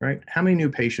 right? How many new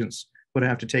patients would I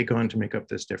have to take on to make up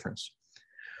this difference?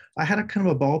 I had a kind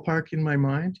of a ballpark in my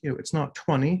mind. It's not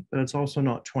 20, but it's also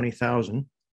not 20,000.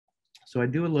 So I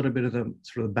do a little bit of the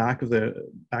sort of back of the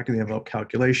envelope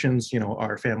calculations,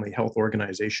 our family health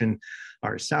organization,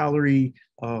 our salary,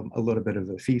 a little bit of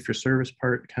the fee for service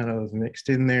part kind of mixed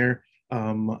in there,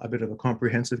 a bit of a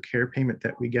comprehensive care payment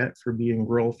that we get for being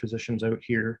rural physicians out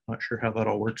here. Not sure how that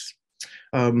all works.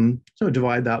 So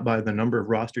divide that by the number of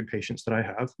rostered patients that I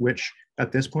have, which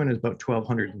at this point is about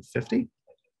 1,250.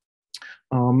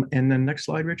 And then next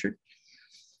slide, Richard.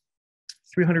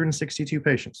 362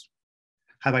 patients.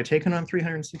 Have I taken on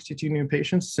 362 new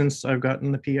patients since I've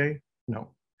gotten the PA?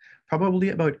 No, probably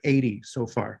about 80 so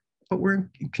far, but we're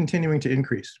continuing to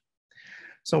increase.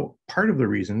 So part of the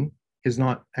reason is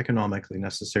not economically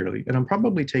necessarily, and I'm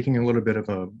probably taking a little bit of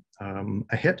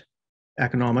a hit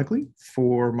economically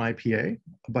for my PA,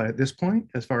 but at this point,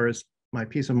 as far as my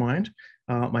peace of mind,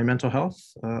 my mental health,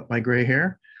 my gray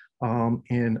hair,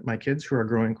 and my kids who are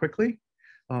growing quickly,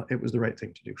 it was the right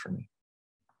thing to do for me.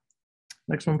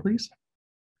 Next one, please.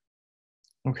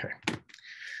 Okay,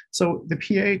 so the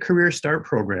PA Career Start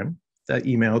Program, that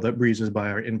email that breezes by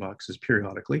our inboxes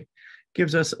periodically,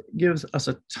 gives us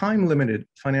a time-limited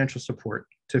financial support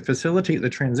to facilitate the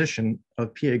transition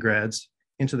of PA grads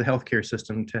into the healthcare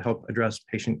system to help address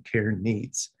patient care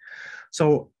needs.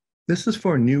 So this is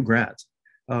for new grads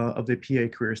of the PA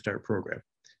Career Start Program.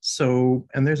 So,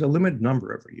 and there's a limited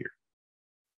number every year.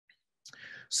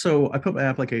 So I put my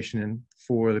application in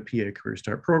for the PA Career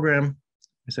Start Program.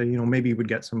 I say, maybe you would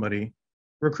get somebody.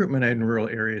 Recruitment in rural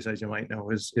areas, as you might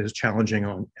know, is challenging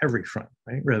on every front,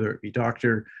 right? Whether it be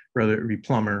doctor, whether it be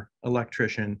plumber,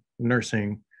 electrician,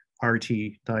 nursing,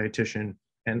 RT, dietitian,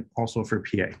 and also for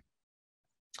PA.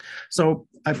 So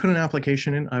I put an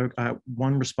application in. I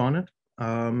one respondent.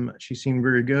 She seemed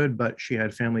very good, but she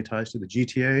had family ties to the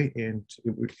GTA, and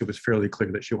it was fairly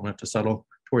clear that she wanted to settle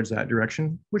towards that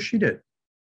direction, which she did.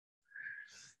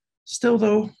 Still,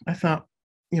 though, I thought,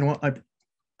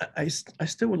 I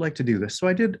still would like to do this. So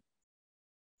I did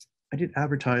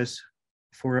advertise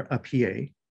for a PA.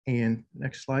 And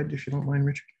next slide, if you don't mind,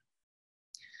 Richard.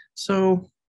 So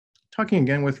talking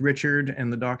again with Richard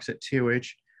and the docs at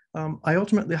TOH, I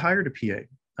ultimately hired a PA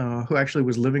who actually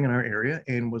was living in our area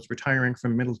and was retiring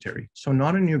from military. So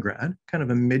not a new grad, kind of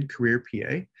a mid-career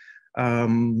PA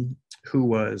who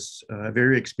was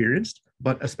very experienced,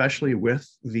 but especially with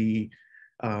the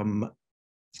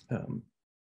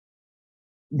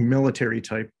military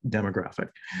type demographic.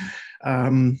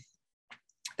 And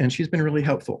she's been really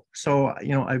helpful. So,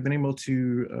 I've been able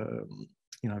to,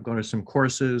 I've gone to some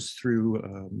courses through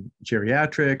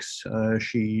geriatrics.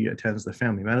 She attends the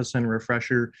family medicine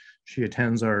refresher. She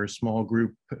attends our small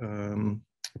group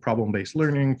problem-based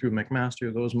learning through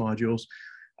McMaster, those modules.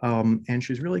 And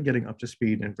she's really getting up to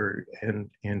speed and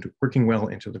working well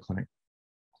into the clinic.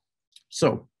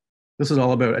 So this is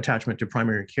all about attachment to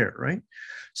primary care, right?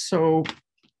 So,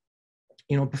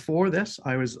 before this,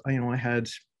 I had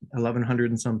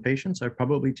 1,100 and some patients. I've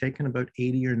probably taken about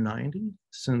 80 or 90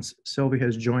 since Sylvie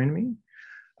has joined me.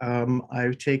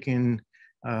 I've taken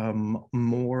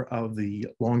more of the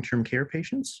long-term care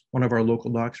patients. One of our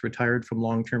local docs retired from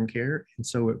long-term care, and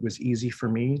so it was easy for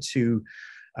me to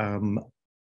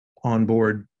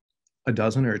onboard a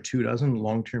dozen or 24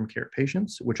 long-term care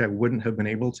patients, which I wouldn't have been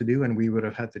able to do, and we would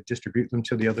have had to distribute them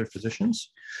to the other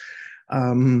physicians.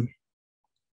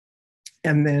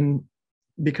 And then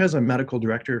because I'm medical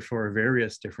director for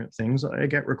various different things, I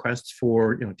get requests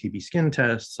for TB skin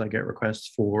tests. I get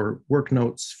requests for work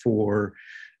notes for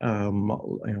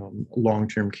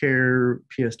long-term care,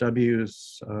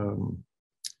 PSWs,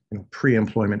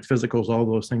 pre-employment physicals, all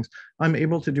those things. I'm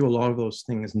able to do a lot of those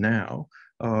things now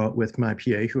with my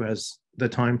PA, who has the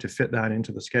time to fit that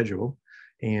into the schedule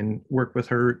and work with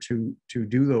her to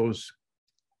do those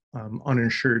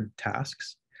uninsured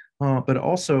tasks, but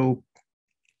also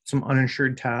some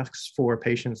uninsured tasks for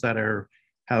patients that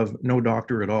have no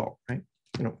doctor at all, right?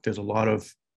 There's a lot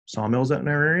of sawmills out in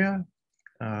our area,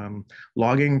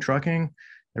 logging, trucking,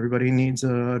 everybody needs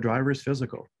a driver's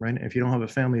physical, right? If you don't have a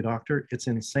family doctor, it's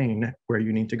insane where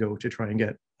you need to go to try and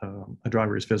get a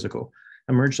driver's physical.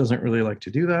 Emerge doesn't really like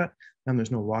to do that, and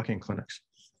there's no walk-in clinics.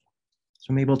 So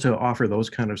I'm able to offer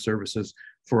those kind of services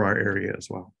for our area as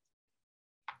well.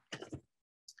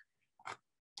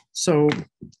 So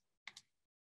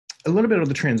a little bit of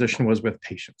the transition was with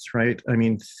patients, right? I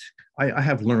mean, I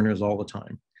have learners all the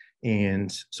time.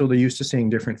 And so they're used to seeing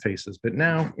different faces. But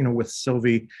now, with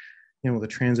Sylvie, the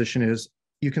transition is,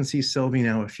 you can see Sylvie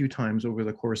now a few times over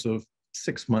the course of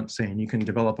 6 months, and you can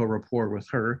develop a rapport with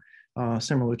her,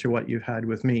 similar to what you've had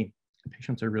with me.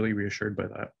 Patients are really reassured by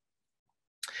that.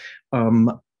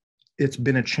 It's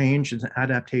been a change, it's an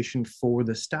adaptation for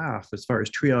the staff as far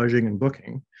as triaging and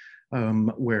booking,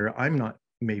 where I'm not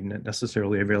maybe not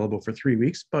necessarily available for 3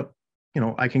 weeks, but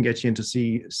I can get you in to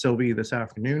see Sylvie this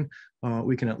afternoon.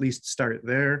 We can at least start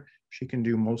there. She can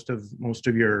do most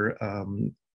of your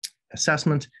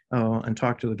assessment and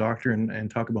talk to the doctor and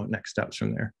talk about next steps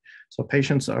from there. So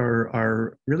patients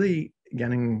are really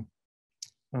getting,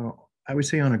 I would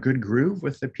say, on a good groove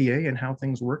with the PA and how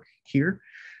things work here.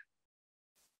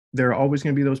 There are always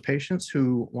going to be those patients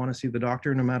who want to see the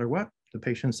doctor no matter what. The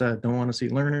patients that don't want to see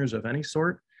learners of any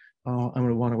sort, I'm going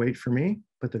to want to wait for me.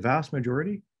 But the vast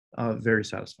majority, very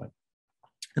satisfied.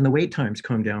 And the wait times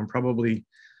come down probably,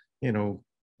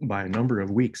 by a number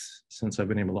of weeks since I've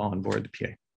been able to onboard the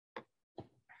PA.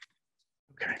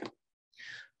 Okay.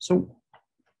 So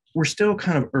we're still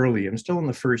kind of early. I'm still in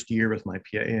the first year with my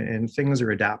PA, and things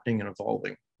are adapting and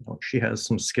evolving. She has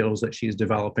some skills that she's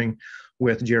developing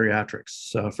with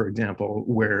geriatrics, for example,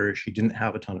 where she didn't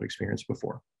have a ton of experience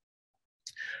before.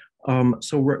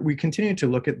 So we continue to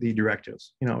look at the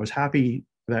directives. I was happy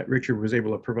that Richard was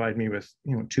able to provide me with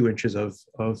 2 inches of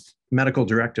medical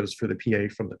directives for the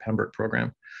PA from the Pembroke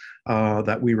program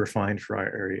that we refined for our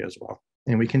area as well.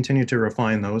 And we continue to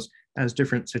refine those as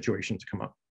different situations come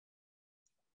up.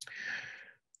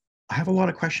 I have a lot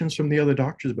of questions from the other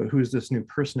doctors about who's this new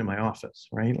person in my office,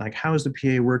 right? Like, how is the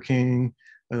PA working?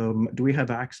 Do we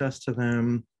have access to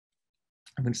them?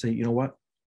 I'm going to say, you know what?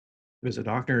 There's a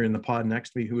doctor in the pod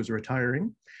next to me who is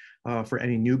retiring. For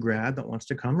any new grad that wants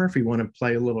to come, or if you want to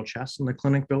play a little chess in the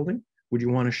clinic building, would you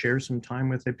want to share some time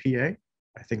with a PA?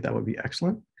 I think that would be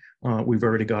excellent. We've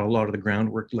already got a lot of the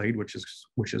groundwork laid, which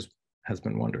has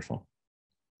been wonderful.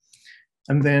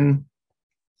 And then,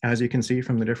 as you can see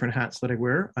from the different hats that I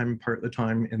wear, I'm part of the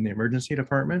time in the emergency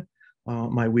department.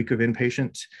 My week of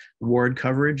inpatient ward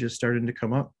coverage is starting to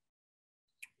come up.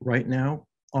 Right now,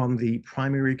 on the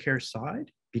primary care side,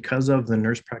 because of the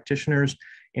nurse practitioners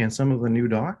and some of the new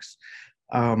docs,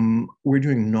 we're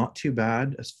doing not too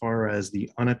bad as far as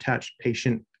the unattached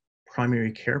patient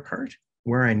primary care part.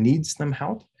 Where I need some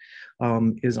help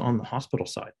is on the hospital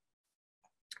side.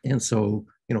 And so,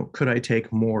 could I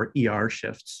take more ER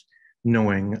shifts,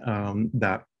 knowing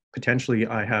that potentially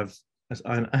I have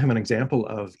an example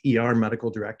of ER medical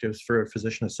directives for a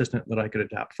physician assistant that I could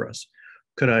adapt for us.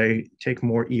 Could I take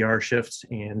more ER shifts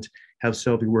and have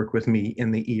Sylvie work with me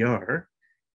in the ER,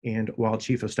 and while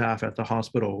chief of staff at the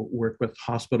hospital, work with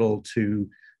hospital to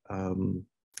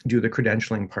do the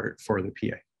credentialing part for the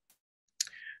PA?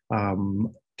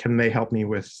 Can they help me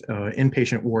with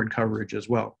inpatient ward coverage as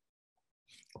well?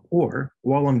 Or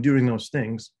while I'm doing those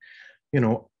things,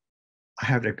 I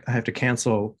have to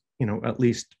cancel, at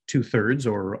least 2/3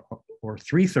 or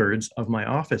 3/3 of my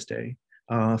office day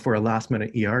for a last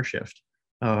minute ER shift.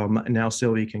 Now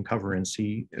Sylvie can cover and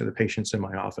see the patients in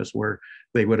my office where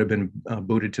they would have been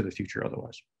booted to the future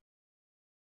otherwise.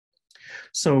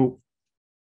 So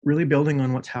really building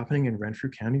on what's happening in Renfrew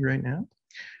County right now,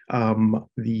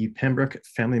 the Pembroke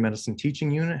Family Medicine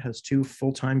Teaching Unit has 2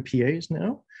 full-time PAs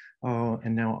now,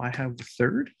 and now I have the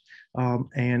 3rd.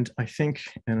 And I think,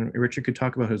 and Richard could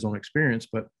talk about his own experience,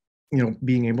 but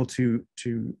being able to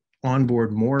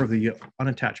onboard more of the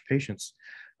unattached patients,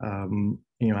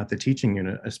 at the teaching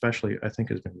unit, especially, I think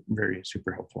has been very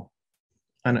super helpful.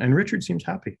 And Richard seems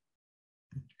happy.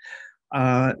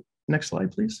 Next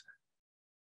slide, please.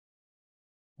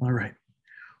 All right.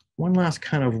 One last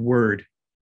kind of word.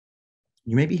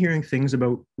 You may be hearing things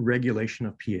about regulation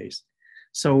of PAs.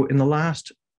 So in the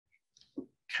last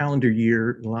calendar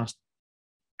year, in the last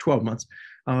 12 months,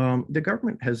 the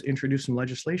government has introduced some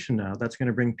legislation now that's going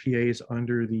to bring PAs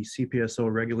under the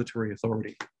CPSO regulatory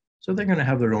authority. So they're going to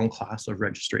have their own class of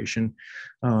registration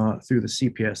through the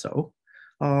CPSO.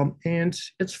 And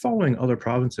it's following other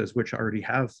provinces which already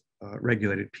have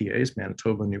regulated PAs,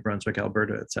 Manitoba, New Brunswick,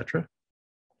 Alberta, etc.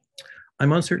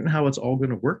 I'm uncertain how it's all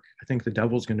going to work. I think the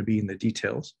devil's going to be in the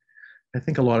details. I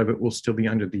think a lot of it will still be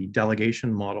under the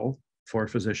delegation model for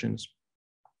physicians.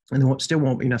 And there still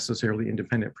won't be necessarily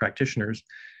independent practitioners,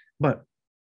 but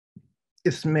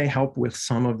this may help with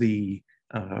some of the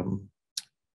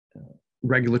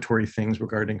regulatory things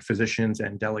regarding physicians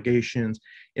and delegations.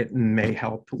 It may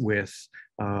help with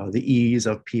the ease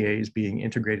of PAs being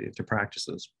integrated into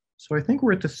practices. So I think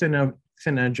we're at the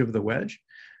thin edge of the wedge.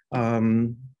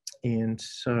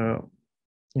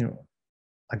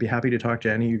 I'd be happy to talk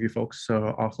to any of you folks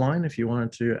offline if you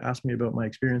wanted to ask me about my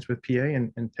experience with PA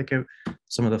and pick out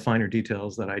some of the finer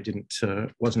details that I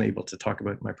wasn't able to talk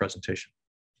about in my presentation.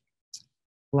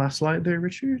 Last slide there,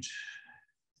 Richard.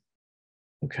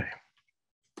 Okay.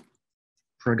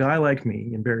 For a guy like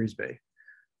me in Barry's Bay,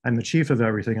 I'm the chief of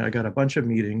everything. I got a bunch of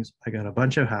meetings. I got a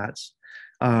bunch of hats.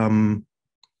 The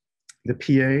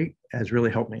PA has really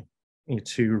helped me.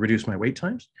 to reduce my wait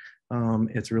times.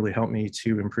 It's really helped me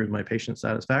to improve my patient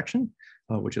satisfaction,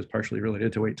 which is partially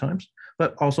related to wait times,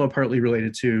 but also partly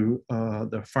related to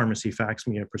the pharmacy faxed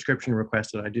me a prescription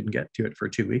request that I didn't get to it for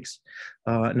 2 weeks.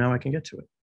 Now I can get to it.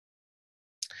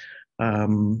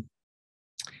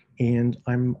 And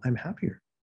I'm happier.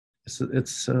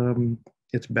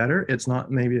 It's better. It's not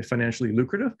maybe financially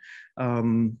lucrative,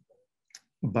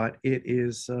 but it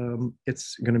is.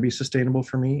 It's going to be sustainable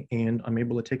for me, and I'm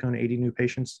able to take on 80 new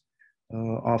patients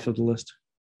off of the list,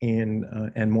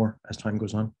 and more as time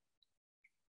goes on.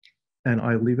 And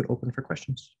I leave it open for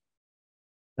questions.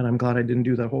 And I'm glad I didn't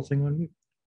do that whole thing on mute.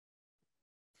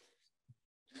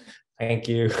 Thank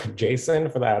you, Jason,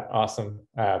 for that awesome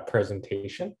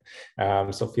presentation.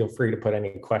 So feel free to put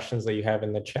any questions that you have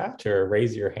in the chat or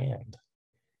raise your hand.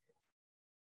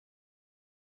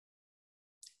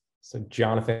 So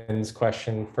Jonathan's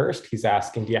question first, he's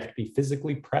asking, do you have to be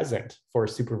physically present for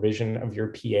supervision of your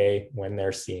PA when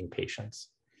they're seeing patients?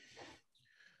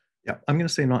 Yeah, I'm going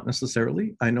to say not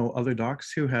necessarily. I know other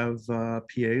docs who have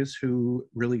PAs who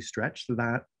really stretch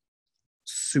that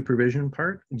supervision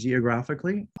part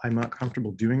geographically. I'm not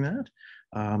comfortable doing that.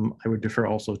 I would defer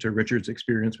also to Richard's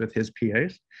experience with his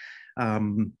PAs.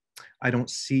 I don't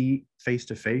see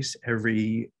face-to-face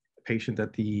every patient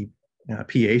that the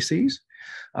PA sees,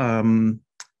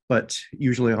 but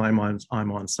usually I'm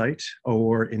on site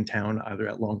or in town, either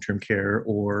at long-term care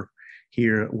or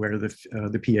here where the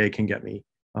PA can get me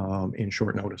in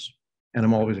short notice, and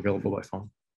I'm always available by phone.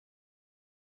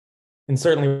 And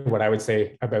certainly what I would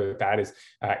say about that is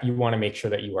you want to make sure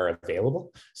that you are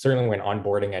available. Certainly when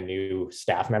onboarding a new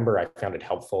staff member, I found it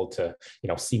helpful to,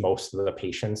 see most of the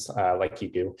patients like you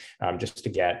do, just to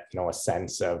get, a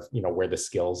sense of, where the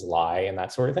skills lie and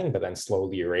that sort of thing. But then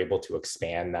slowly you're able to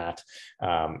expand that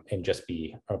and just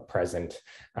be present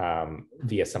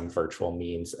via some virtual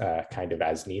means kind of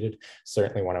as needed.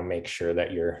 Certainly want to make sure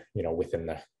that you're, within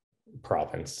the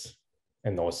province,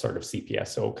 and those sort of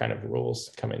CPSO kind of rules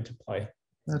come into play.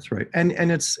 That's right, and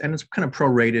it's kind of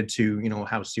prorated to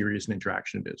how serious an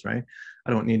interaction it is, right? I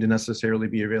don't need to necessarily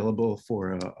be available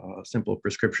for a simple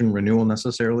prescription renewal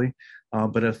necessarily,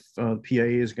 but if PA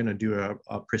is going to do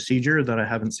a procedure that I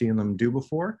haven't seen them do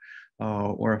before,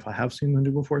 or if I have seen them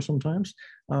do before sometimes,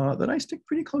 then I stick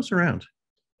pretty close around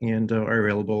and are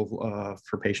available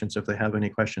for patients if they have any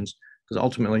questions, because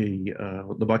ultimately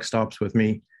the buck stops with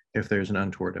me if there's an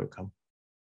untoward outcome.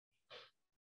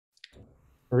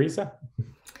 Marisa?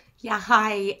 Yeah,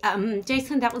 hi.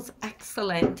 Jason, that was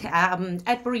excellent. At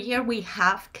Février, we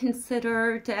have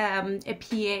considered a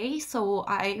PA, so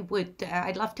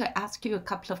I'd love to ask you a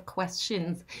couple of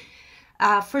questions.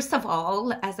 First of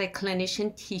all, as a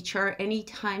clinician teacher,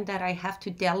 anytime that I have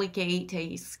to delegate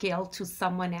a skill to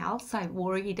someone else, I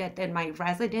worry that then my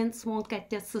residents won't get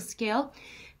this skill,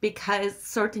 because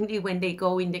certainly when they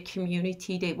go in the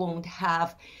community, they won't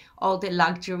have all the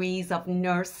luxuries of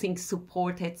nursing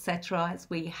support, etc.,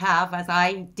 as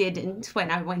I didn't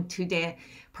when I went to the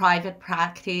private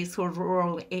practice or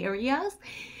rural areas.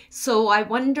 So I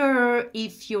wonder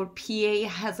if your PA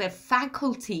has a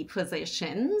faculty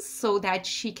position so that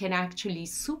she can actually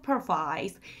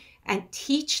supervise and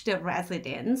teach the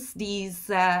residents these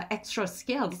extra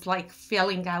skills, like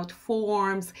filling out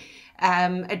forms,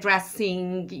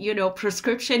 addressing,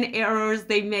 prescription errors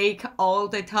they make all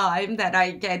the time that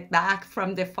I get back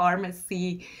from the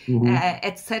pharmacy,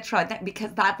 etc.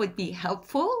 Because that would be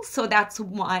helpful. So that's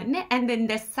one. And then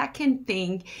the second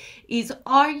thing is,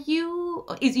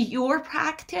 is your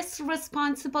practice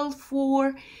responsible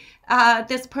for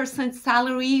this person's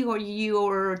salary, or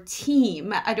your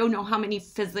team? I don't know how many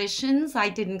physicians, I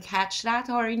didn't catch that,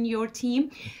 are in your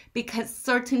team, because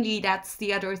certainly that's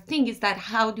the other thing, is that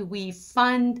how do we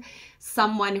fund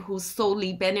someone who's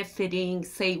solely benefiting,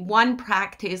 say, one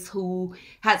practice who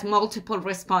has multiple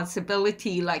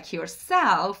responsibility like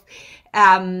yourself,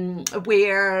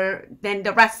 where then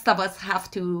the rest of us have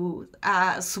to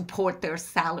support their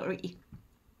salary?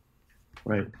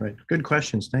 Right. Good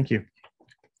questions. Thank you.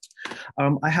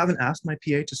 I haven't asked my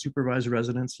PA to supervise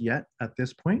residents yet at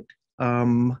this point.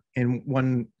 And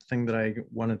one thing that I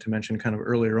wanted to mention kind of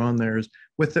earlier on there is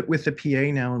with the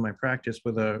PA now in my practice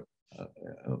with a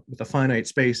finite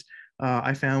space,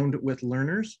 I found with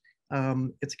learners,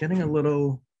 it's getting a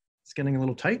little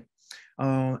tight,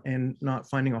 and not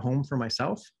finding a home for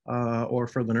myself or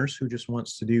for the nurse who just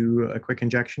wants to do a quick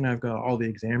injection. I've got all the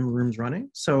exam rooms running.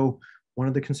 So one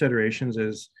of the considerations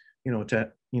is,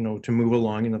 to move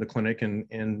along into the clinic and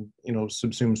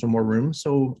subsume some more rooms.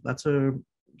 So that's a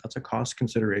cost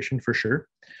consideration for sure.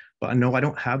 But no, I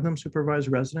don't have them supervise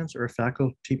residents or a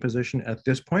faculty position at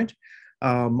this point.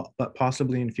 but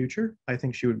possibly in future, I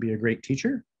think she would be a great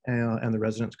teacher, and the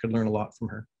residents could learn a lot from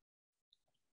her.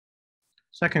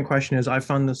 Second question is, I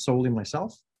fund this solely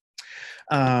myself.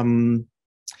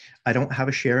 I don't have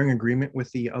a sharing agreement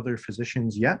with the other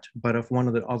physicians yet, but if one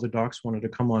of the other docs wanted to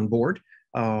come on board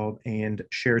and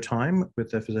share time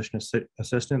with the physician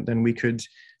assistant, then we could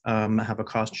have a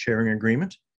cost sharing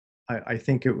agreement. I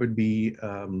think it would be,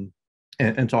 and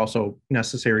it's also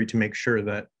necessary to make sure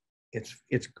that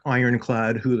it's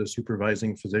ironclad who the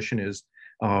supervising physician is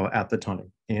at the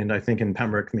time. And I think in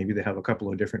Pembroke, maybe they have a couple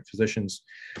of different physicians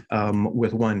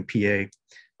with one PA,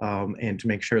 and to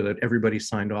make sure that everybody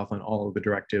signed off on all of the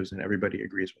directives and everybody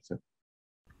agrees with it.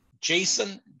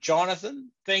 Jason,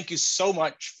 Jonathan, thank you so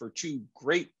much for two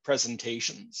great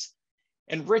presentations.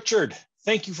 And Richard,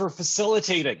 thank you for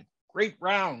facilitating. Great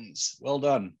rounds, well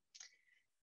done.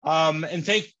 And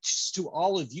thanks to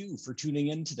all of you for tuning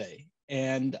in today.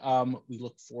 And we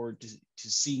look forward to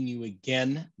seeing you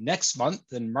again next month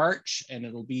in March, and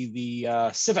it'll be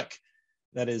the Civic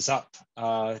that is up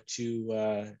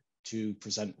to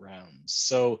present rounds.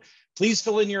 So please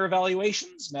fill in your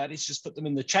evaluations. Maddie's just put them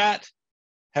in the chat.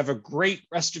 Have a great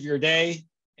rest of your day,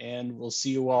 and we'll see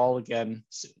you all again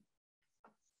soon.